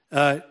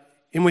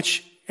 in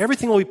which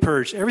everything will be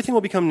purged, everything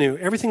will become new,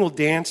 everything will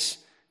dance,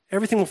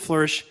 everything will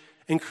flourish,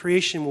 and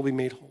creation will be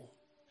made whole.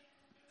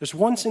 There's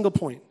one single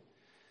point.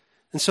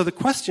 And so the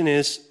question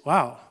is,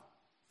 wow,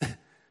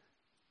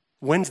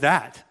 when's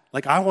that?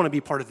 Like, I want to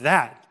be part of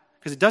that.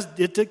 Because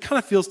it kind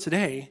of feels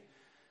today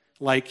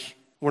like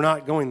we're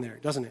not going there,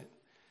 doesn't it?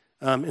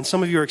 And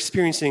some of you are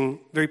experiencing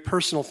very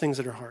personal things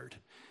that are hard,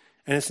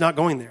 and it's not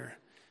going there.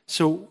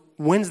 So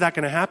when's that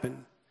going to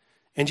happen?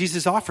 And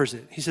Jesus offers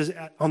it. He says,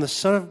 on the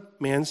Son of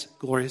Man's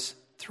glorious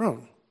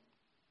throne.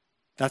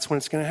 That's when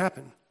it's going to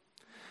happen.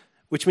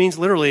 Which means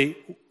literally,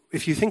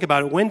 if you think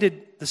about it, when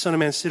did the Son of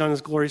Man sit on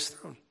his glorious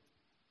throne?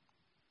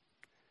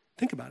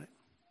 Think about it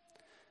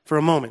for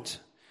a moment.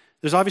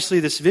 There's obviously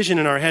this vision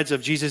in our heads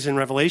of Jesus in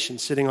Revelation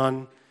sitting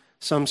on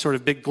some sort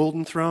of big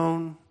golden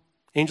throne,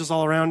 angels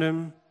all around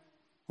him.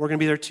 We're going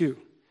to be there too.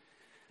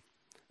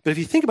 But if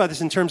you think about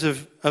this in terms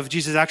of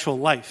Jesus' actual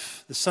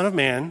life, the Son of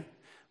Man,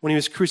 when he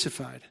was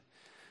crucified,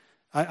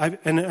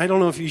 and I don't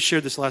know if you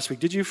shared this last week.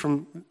 Did you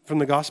from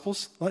the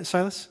Gospels,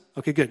 Silas?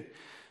 Okay, good.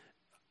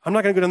 I'm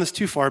not going to go down this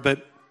too far,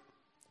 but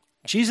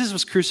Jesus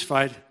was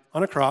crucified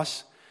on a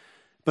cross,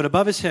 but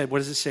above his head, what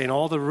does it say in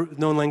all the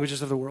known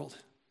languages of the world?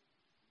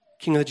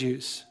 King of the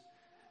Jews.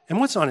 And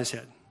what's on his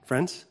head,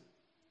 friends?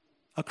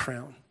 A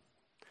crown.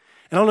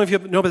 And I don't know if you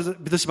know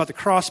this about the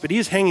cross, but he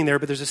is hanging there,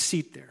 but there's a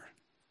seat there.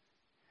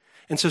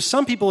 And so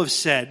some people have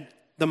said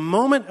the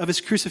moment of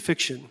his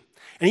crucifixion,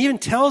 and he even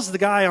tells the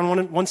guy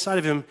on one side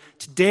of him,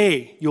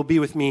 today you'll be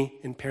with me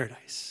in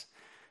paradise.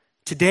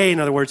 Today, in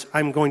other words,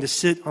 I'm going to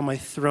sit on my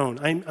throne.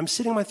 I'm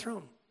sitting on my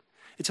throne.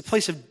 It's a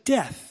place of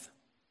death,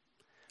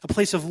 a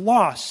place of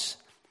loss,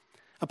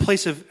 a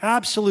place of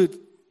absolute,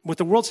 what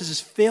the world says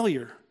is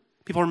failure.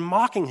 People are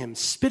mocking him,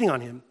 spitting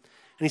on him.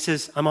 And he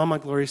says, I'm on my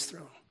glorious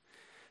throne.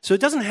 So it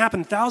doesn't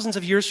happen thousands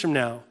of years from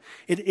now.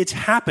 It's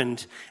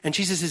happened, and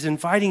Jesus is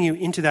inviting you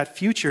into that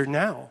future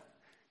now.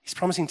 He's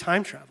promising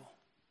time travel.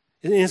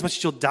 Inasmuch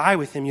as you'll die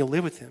with him, you'll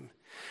live with him.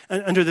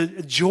 And under the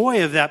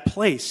joy of that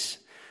place,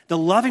 the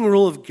loving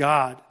rule of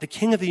God, the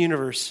King of the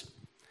universe,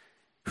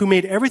 who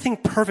made everything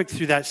perfect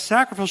through that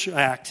sacrificial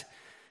act,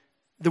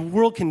 the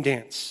world can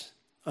dance.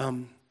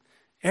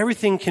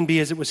 Everything can be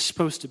as it was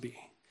supposed to be.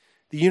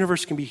 The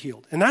universe can be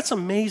healed. And that's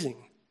amazing,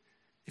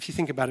 if you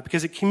think about it,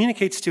 because it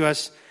communicates to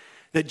us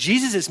that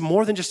Jesus is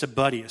more than just a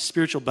buddy, a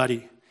spiritual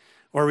buddy,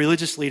 or a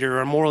religious leader,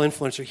 or a moral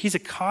influencer. He's a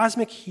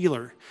cosmic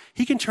healer.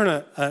 He can turn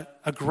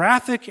a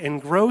graphic and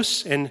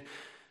gross and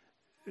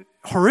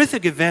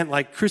horrific event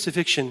like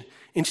crucifixion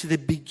into the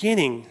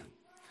beginning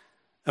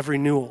of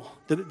renewal,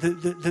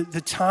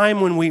 the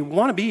time when we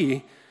want to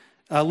be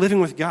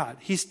living with God.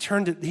 He's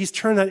turned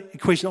that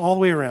equation all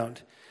the way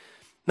around.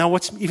 Now,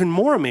 what's even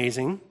more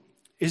amazing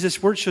is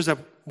this word shows up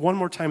one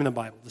more time in the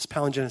Bible, this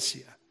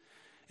palingenesia.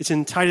 It's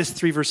in Titus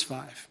 3, verse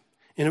 5.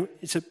 And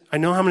I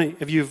know how many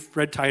of you have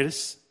read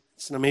Titus.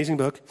 It's an amazing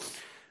book.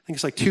 I think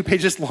it's like 2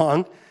 pages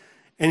long.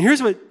 And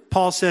here's what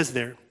Paul says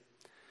there.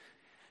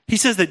 He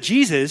says that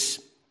Jesus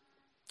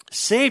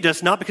saved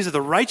us not because of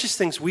the righteous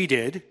things we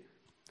did,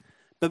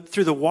 but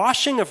through the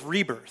washing of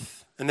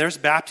rebirth. And there's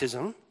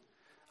baptism,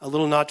 a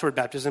little nod toward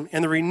baptism,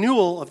 and the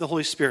renewal of the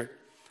Holy Spirit.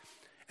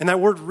 And that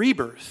word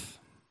rebirth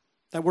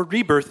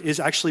is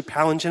actually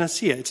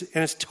palingenesia.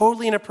 And it's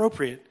totally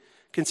inappropriate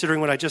considering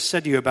what I just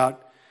said to you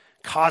about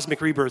cosmic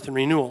rebirth and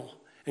renewal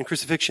and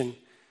crucifixion.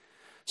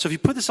 So if you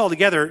put this all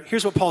together,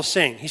 here's what Paul's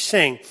saying. He's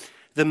saying,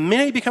 the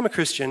minute you become a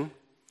Christian,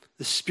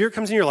 the Spirit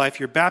comes in your life,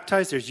 you're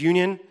baptized, there's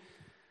union.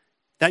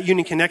 That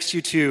union connects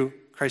you to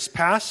Christ's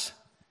past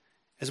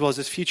as well as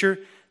his future.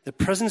 The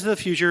presence of the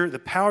future, the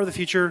power of the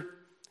future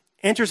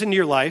enters into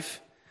your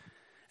life.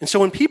 And so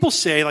when people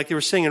say, like they were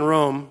saying in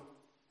Rome,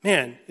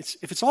 man,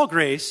 if it's all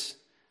grace,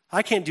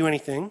 I can't do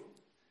anything.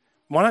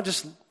 Why not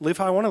just live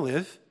how I want to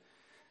live?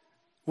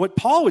 What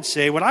Paul would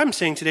say, what I'm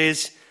saying today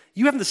is,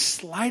 you haven't the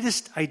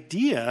slightest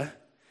idea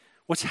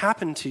what's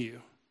happened to you,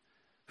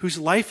 whose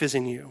life is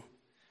in you.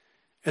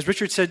 As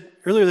Richard said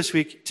earlier this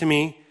week to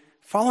me,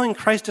 following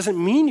Christ doesn't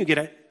mean you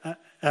get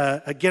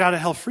a get out of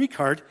hell free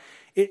card.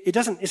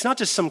 It's not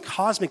just some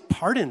cosmic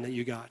pardon that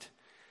you got.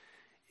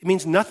 It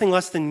means nothing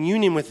less than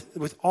union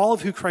with all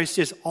of who Christ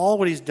is, all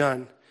what he's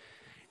done.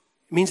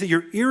 It means that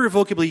you're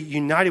irrevocably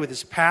united with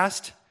his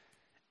past,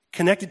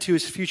 connected to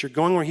his future,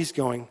 going where he's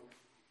going.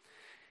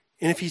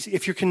 And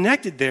if you're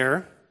connected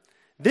there,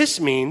 this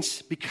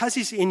means because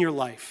he's in your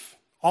life,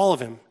 all of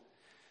him,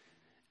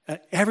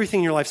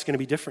 everything in your life is going to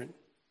be different.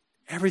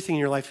 Everything in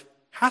your life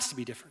has to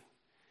be different.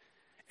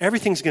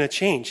 Everything's going to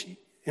change.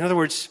 In other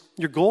words,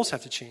 your goals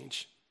have to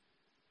change.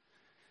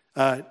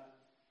 I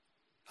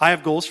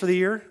have goals for the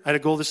year. I had a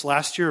goal this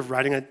last year of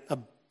riding a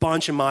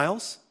bunch of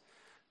miles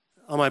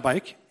on my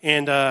bike.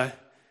 And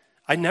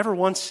I never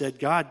once said,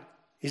 God,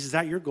 is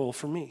that your goal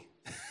for me?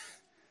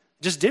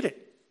 Just did it.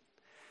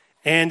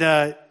 And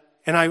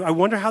I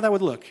wonder how that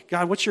would look.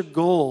 God, what's your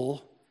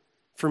goal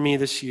for me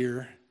this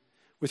year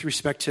with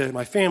respect to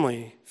my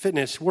family,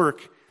 fitness,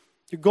 work?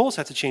 Your goals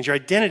have to change. Your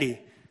identity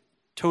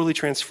totally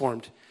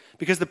transformed.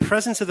 Because the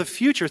presence of the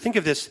future, think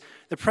of this,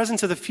 the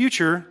presence of the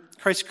future,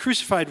 Christ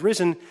crucified,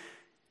 risen,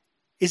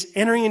 is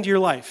entering into your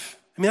life.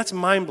 I mean, that's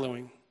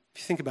mind-blowing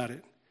if you think about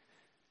it.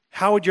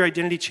 How would your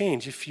identity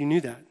change if you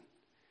knew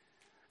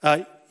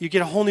that? You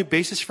get a whole new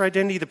basis for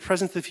identity, the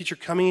presence of the future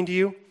coming into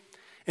you.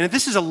 And if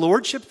this is a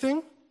lordship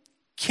thing,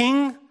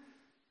 king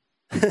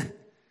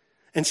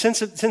And since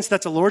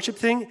that's a lordship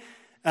thing,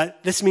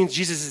 this means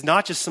Jesus is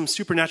not just some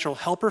supernatural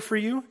helper for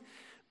you,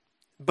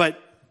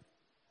 but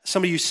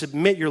somebody you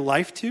submit your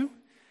life to.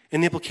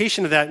 And the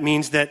implication of that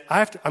means that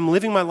I'm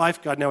living my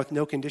life, God, now with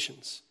no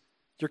conditions.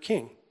 You're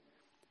king.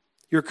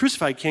 You're a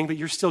crucified king, but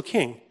you're still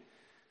king.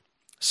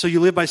 So you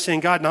live by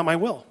saying, God, not my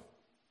will.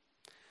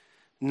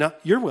 Not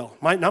your will.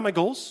 Not my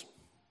goals.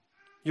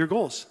 Your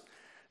goals.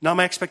 Not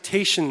my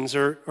expectations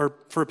or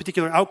for a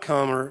particular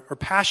outcome or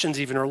passions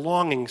even or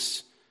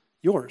longings.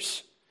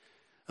 Yours.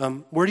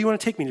 Where do you want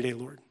to take me today,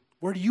 Lord?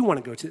 Where do you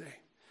want to go today?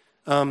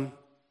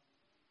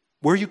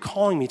 Where are you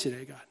calling me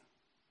today,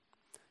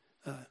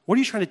 God? What are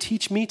you trying to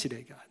teach me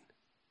today, God?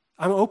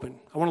 I'm open.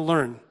 I want to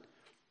learn.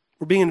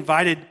 We're being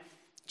invited,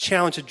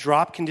 challenged to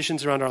drop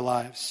conditions around our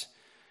lives,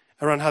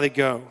 around how they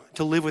go,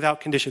 to live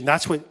without condition.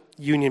 That's what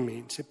union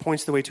means. It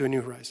points the way to a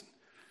new horizon.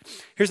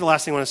 Here's the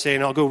last thing I want to say,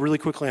 and I'll go really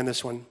quickly on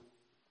this one,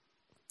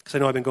 because I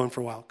know I've been going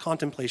for a while.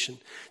 Contemplation.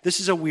 This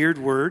is a weird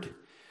word.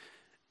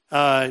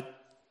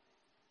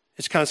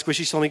 It's kind of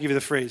squishy, so let me give you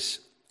the phrase.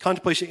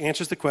 Contemplation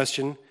answers the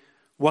question,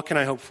 what can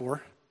I hope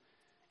for?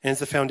 And it's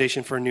the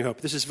foundation for a new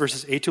hope. This is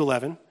verses 8 to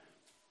 11.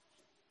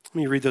 Let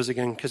me read those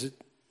again, because it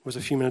was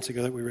a few minutes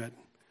ago that we read.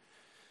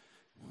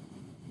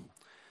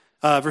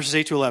 Verses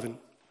 8 to 11.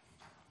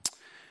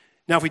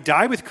 Now, if we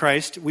die with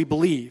Christ, we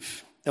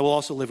believe that we'll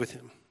also live with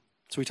him.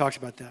 So we talked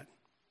about that.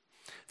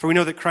 For we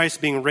know that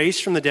Christ, being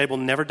raised from the dead, will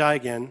never die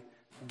again.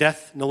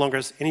 Death no longer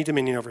has any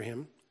dominion over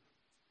him.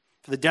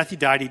 For the death he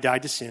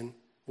died to sin,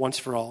 once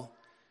for all.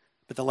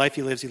 But the life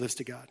he lives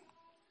to God.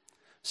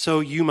 So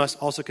you must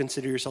also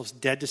consider yourselves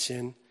dead to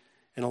sin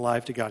and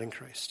alive to God in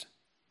Christ.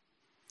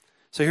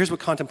 So here's what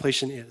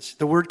contemplation is.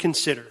 The word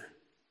consider.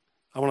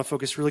 I want to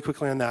focus really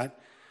quickly on that.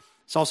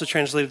 It's also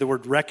translated the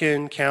word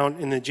reckon, count,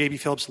 in the J.B.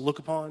 Phillips look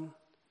upon.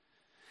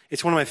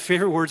 It's one of my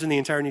favorite words in the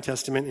entire New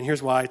Testament, and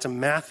here's why. It's a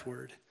math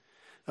word.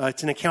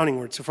 It's an accounting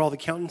word. So for all the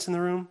accountants in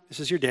the room, this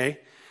is your day.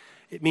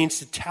 It means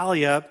to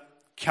tally up,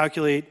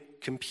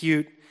 calculate,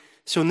 compute.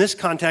 So in this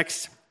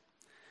context,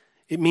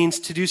 it means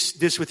to do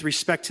this with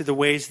respect to the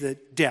ways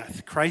that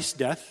death, Christ's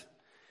death,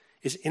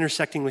 is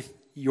intersecting with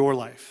your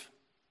life.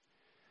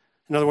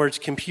 In other words,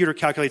 compute or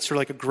calculate sort of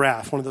like a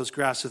graph, one of those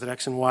graphs with an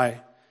X and Y,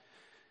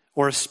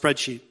 or a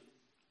spreadsheet.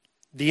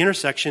 The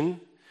intersection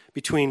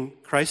between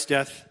Christ's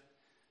death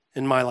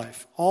and my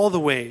life. All the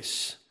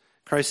ways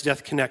Christ's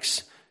death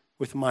connects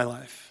with my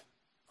life.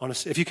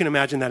 Honestly, if you can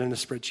imagine that in a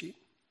spreadsheet.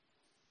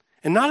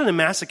 And not in a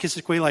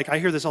masochistic way, like I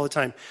hear this all the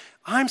time.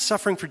 I'm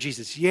suffering for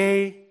Jesus.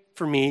 Yay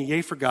for me,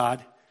 yay for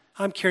God.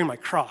 I'm carrying my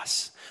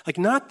cross. Like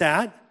not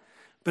that,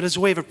 but as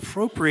a way of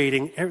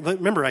appropriating.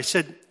 Remember, I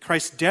said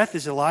Christ's death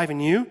is alive in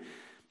you.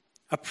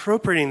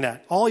 Appropriating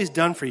that, all he's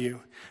done for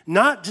you.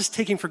 Not just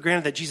taking for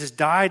granted that Jesus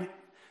died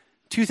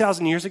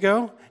 2,000 years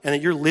ago and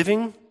that you're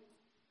living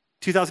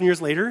 2,000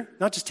 years later.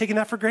 Not just taking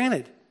that for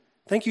granted.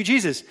 Thank you,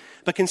 Jesus.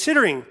 But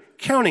considering,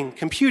 counting,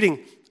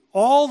 computing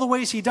all the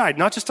ways he died,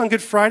 not just on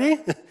Good Friday,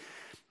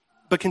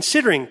 but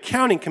considering,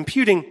 counting,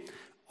 computing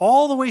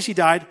all the ways he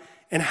died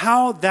and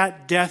how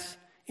that death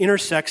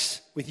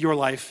intersects with your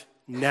life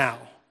now.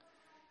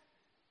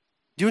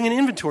 Doing an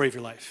inventory of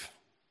your life.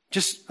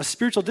 Just a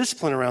spiritual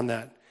discipline around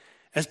that.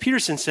 As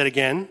Peterson said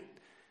again,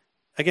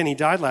 he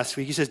died last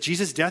week. He says,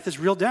 Jesus' death is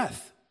real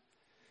death.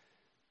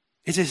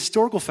 It's a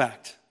historical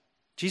fact.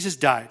 Jesus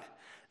died.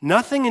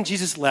 Nothing in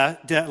Jesus'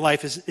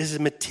 life is as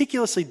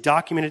meticulously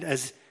documented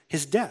as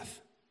his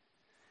death.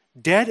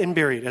 Dead and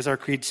buried, as our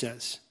creed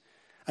says.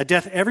 A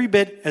death every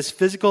bit as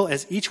physical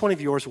as each one of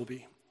yours will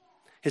be.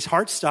 His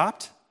heart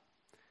stopped.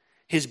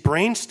 His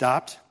brain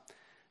stopped.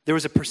 There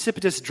was a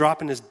precipitous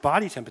drop in his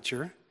body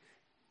temperature.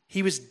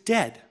 He was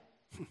dead.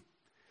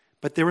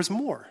 But there was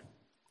more.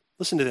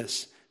 Listen to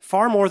this.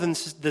 Far more than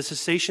the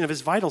cessation of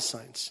his vital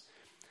signs.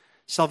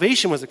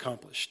 Salvation was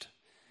accomplished.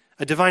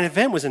 A divine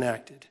event was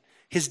enacted.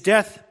 His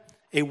death,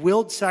 a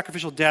willed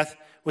sacrificial death,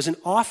 was an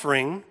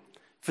offering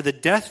for the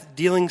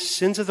death-dealing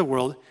sins of the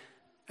world.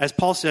 As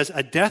Paul says,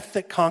 a death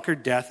that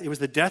conquered death. It was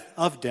the death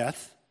of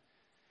death.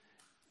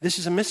 This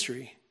is a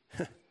mystery.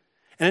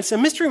 And it's a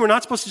mystery we're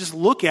not supposed to just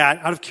look at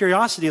out of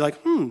curiosity, like,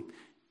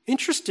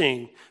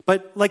 interesting.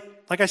 But like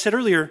I said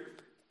earlier,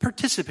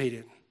 participate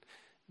in,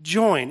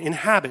 join,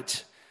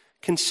 inhabit,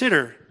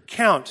 consider,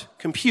 count,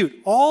 compute,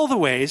 all the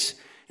ways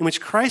in which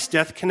Christ's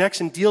death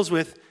connects and deals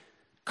with,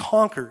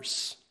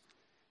 conquers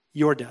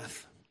your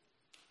death.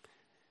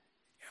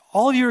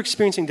 All of you are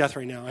experiencing death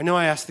right now. I know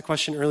I asked the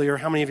question earlier,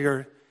 how many of you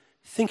are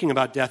thinking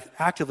about death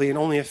actively, and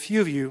only a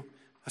few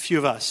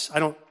of us. I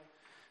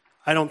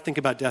don't think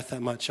about death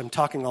that much. I'm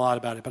talking a lot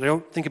about it, but I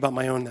don't think about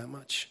my own that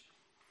much.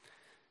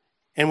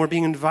 And we're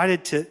being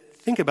invited to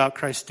think about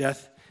Christ's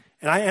death,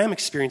 and I am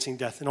experiencing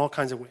death in all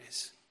kinds of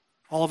ways.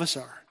 All of us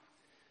are.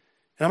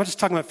 And I'm not just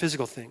talking about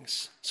physical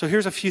things. So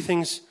here's a few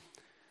things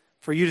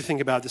for you to think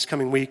about this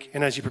coming week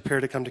and as you prepare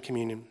to come to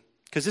communion.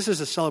 Because this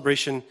is a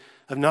celebration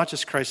of not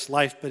just Christ's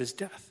life, but his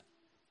death.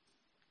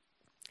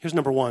 Here's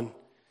number one.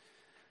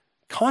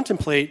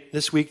 Contemplate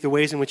this week the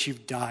ways in which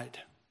you've died.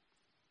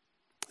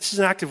 This is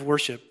an act of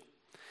worship.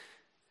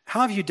 How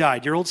have you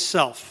died? Your old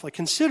self. Like,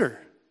 consider,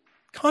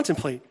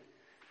 contemplate.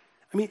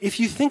 I mean, if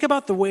you think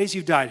about the ways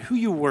you died, who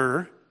you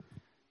were,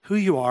 who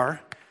you are,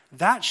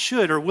 that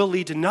should or will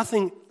lead to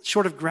nothing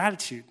short of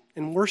gratitude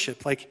and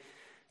worship. Like,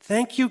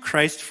 thank you,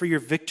 Christ, for your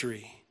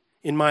victory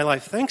in my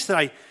life. Thanks that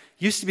I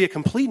used to be a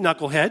complete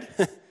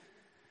knucklehead,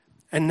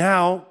 and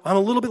now I'm a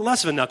little bit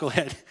less of a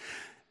knucklehead.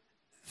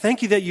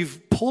 Thank you that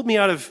you've pulled me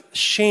out of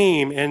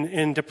shame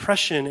and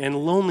depression and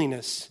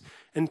loneliness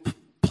and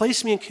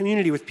placed me in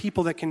community with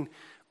people that can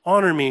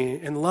honor me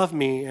and love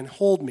me and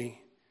hold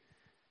me.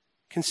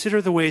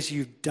 Consider the ways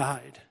you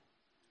died.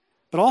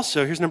 But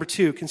also, here's number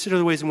 2, consider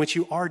the ways in which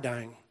you are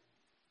dying.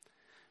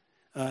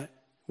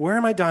 Where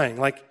am I dying?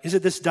 Like, is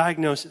it this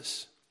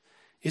diagnosis?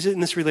 Is it in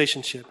this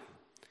relationship?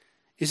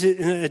 Is it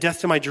a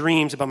death to my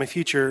dreams about my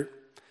future?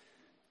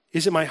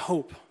 Is it my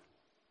hope?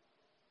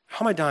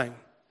 How am I dying?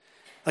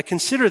 Like,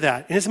 consider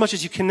that. And as much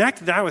as you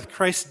connect that with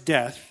Christ's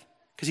death,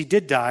 because he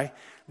did die,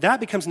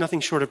 that becomes nothing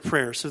short of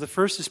prayer. So the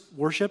first is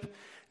worship.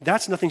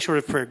 That's nothing short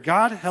of prayer.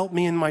 God, help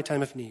me in my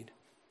time of need.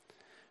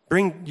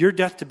 Bring your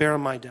death to bear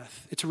on my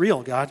death. It's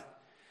real, God.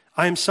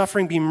 I am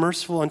suffering. Be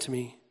merciful unto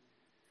me.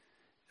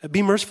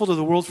 Be merciful to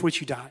the world for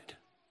which you died.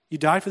 You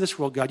died for this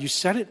world, God. You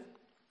said it.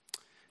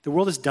 The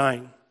world is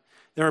dying.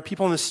 There are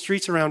people on the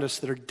streets around us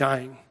that are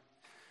dying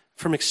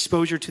from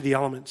exposure to the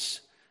elements,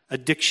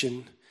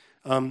 addiction,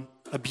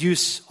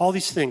 abuse, all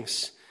these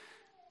things.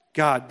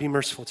 God, be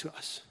merciful to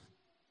us.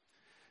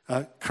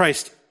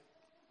 Christ,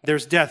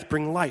 there's death.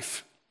 Bring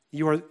life.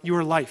 You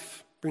are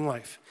life. Bring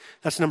life.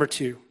 That's number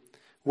 2.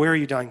 Where are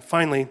you dying?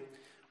 Finally,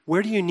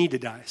 where do you need to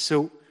die?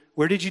 So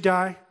where did you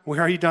die?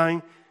 Where are you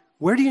dying?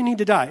 Where do you need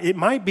to die? It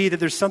might be that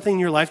there's something in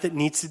your life that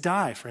needs to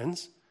die,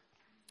 friends.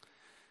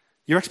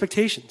 Your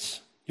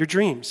expectations, your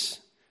dreams,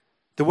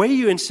 the way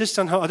you insist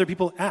on how other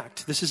people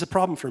act. This is a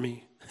problem for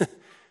me.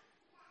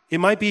 It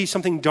might be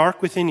something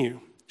dark within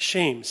you,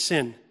 shame,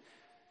 sin.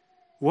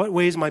 What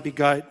ways might be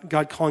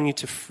God calling you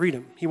to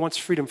freedom? He wants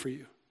freedom for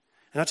you.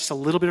 And not just a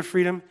little bit of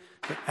freedom,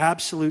 but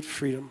absolute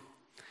freedom.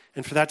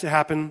 And for that to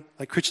happen,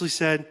 like Critchley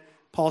said,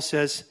 Paul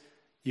says,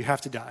 you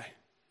have to die.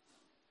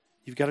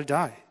 You've got to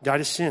die. Die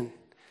to sin.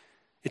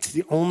 It's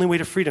the only way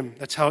to freedom.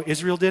 That's how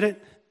Israel did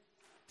it,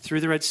 through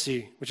the Red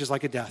Sea, which is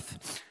like a death.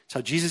 That's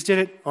how Jesus did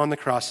it on the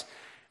cross.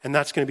 And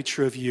that's going to be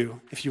true of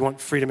you if you want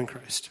freedom in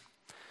Christ.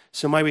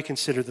 So might we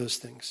consider those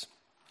things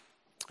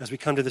as we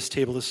come to this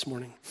table this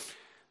morning,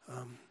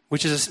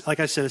 which is, like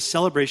I said, a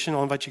celebration.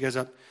 I'll invite you guys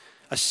up.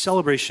 A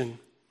celebration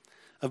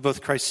of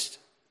both Christ's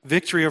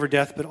victory over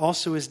death, but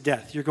also his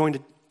death. You're going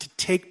to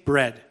take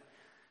bread,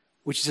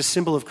 which is a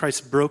symbol of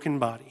Christ's broken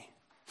body.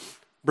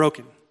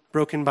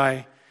 Broken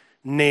by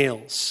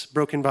nails,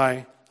 broken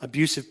by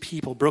abusive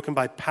people, broken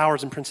by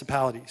powers and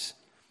principalities.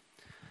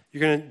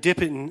 You're going to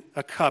dip it in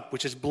a cup,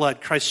 which is blood.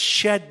 Christ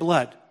shed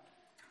blood.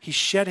 He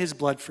shed his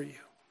blood for you.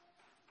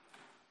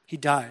 He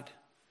died.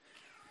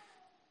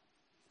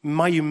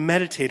 Might you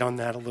meditate on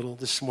that a little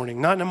this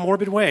morning? Not in a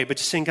morbid way, but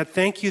just saying, God,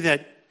 thank you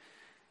that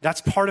that's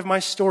part of my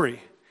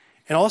story.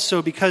 And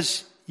also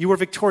because you were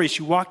victorious.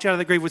 You walked out of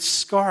the grave with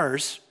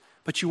scars,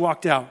 but you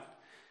walked out.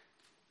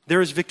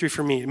 There is victory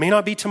for me. It may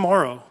not be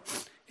tomorrow.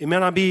 It may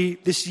not be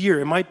this year.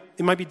 It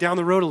might be down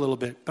the road a little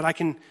bit, but I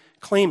can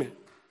claim it.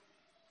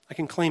 I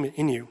can claim it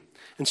in you.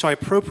 And so I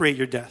appropriate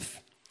your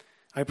death.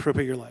 I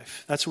appropriate your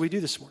life. That's what we do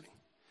this morning.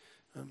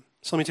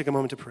 So let me take a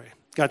moment to pray.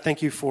 God,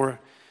 thank you for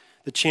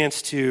the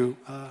chance to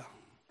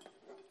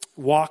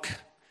walk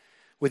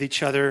with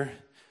each other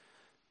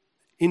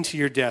into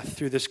your death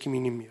through this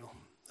communion meal.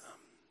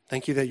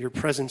 Thank you that your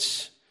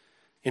presence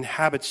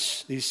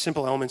inhabits these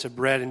simple elements of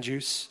bread and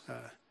juice,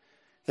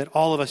 that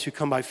all of us who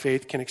come by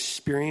faith can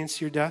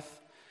experience your death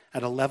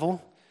at a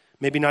level,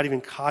 maybe not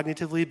even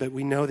cognitively, but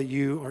we know that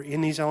you are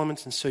in these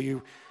elements, and so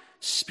you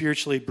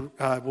spiritually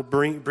will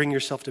bring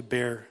yourself to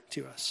bear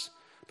to us.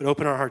 But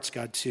open our hearts,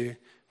 God, to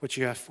what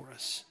you have for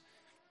us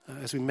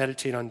as we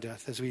meditate on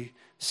death, as we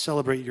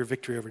celebrate your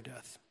victory over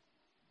death.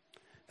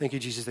 Thank you,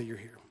 Jesus, that you're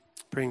here.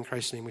 Praying in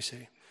Christ's name we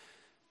say,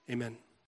 amen.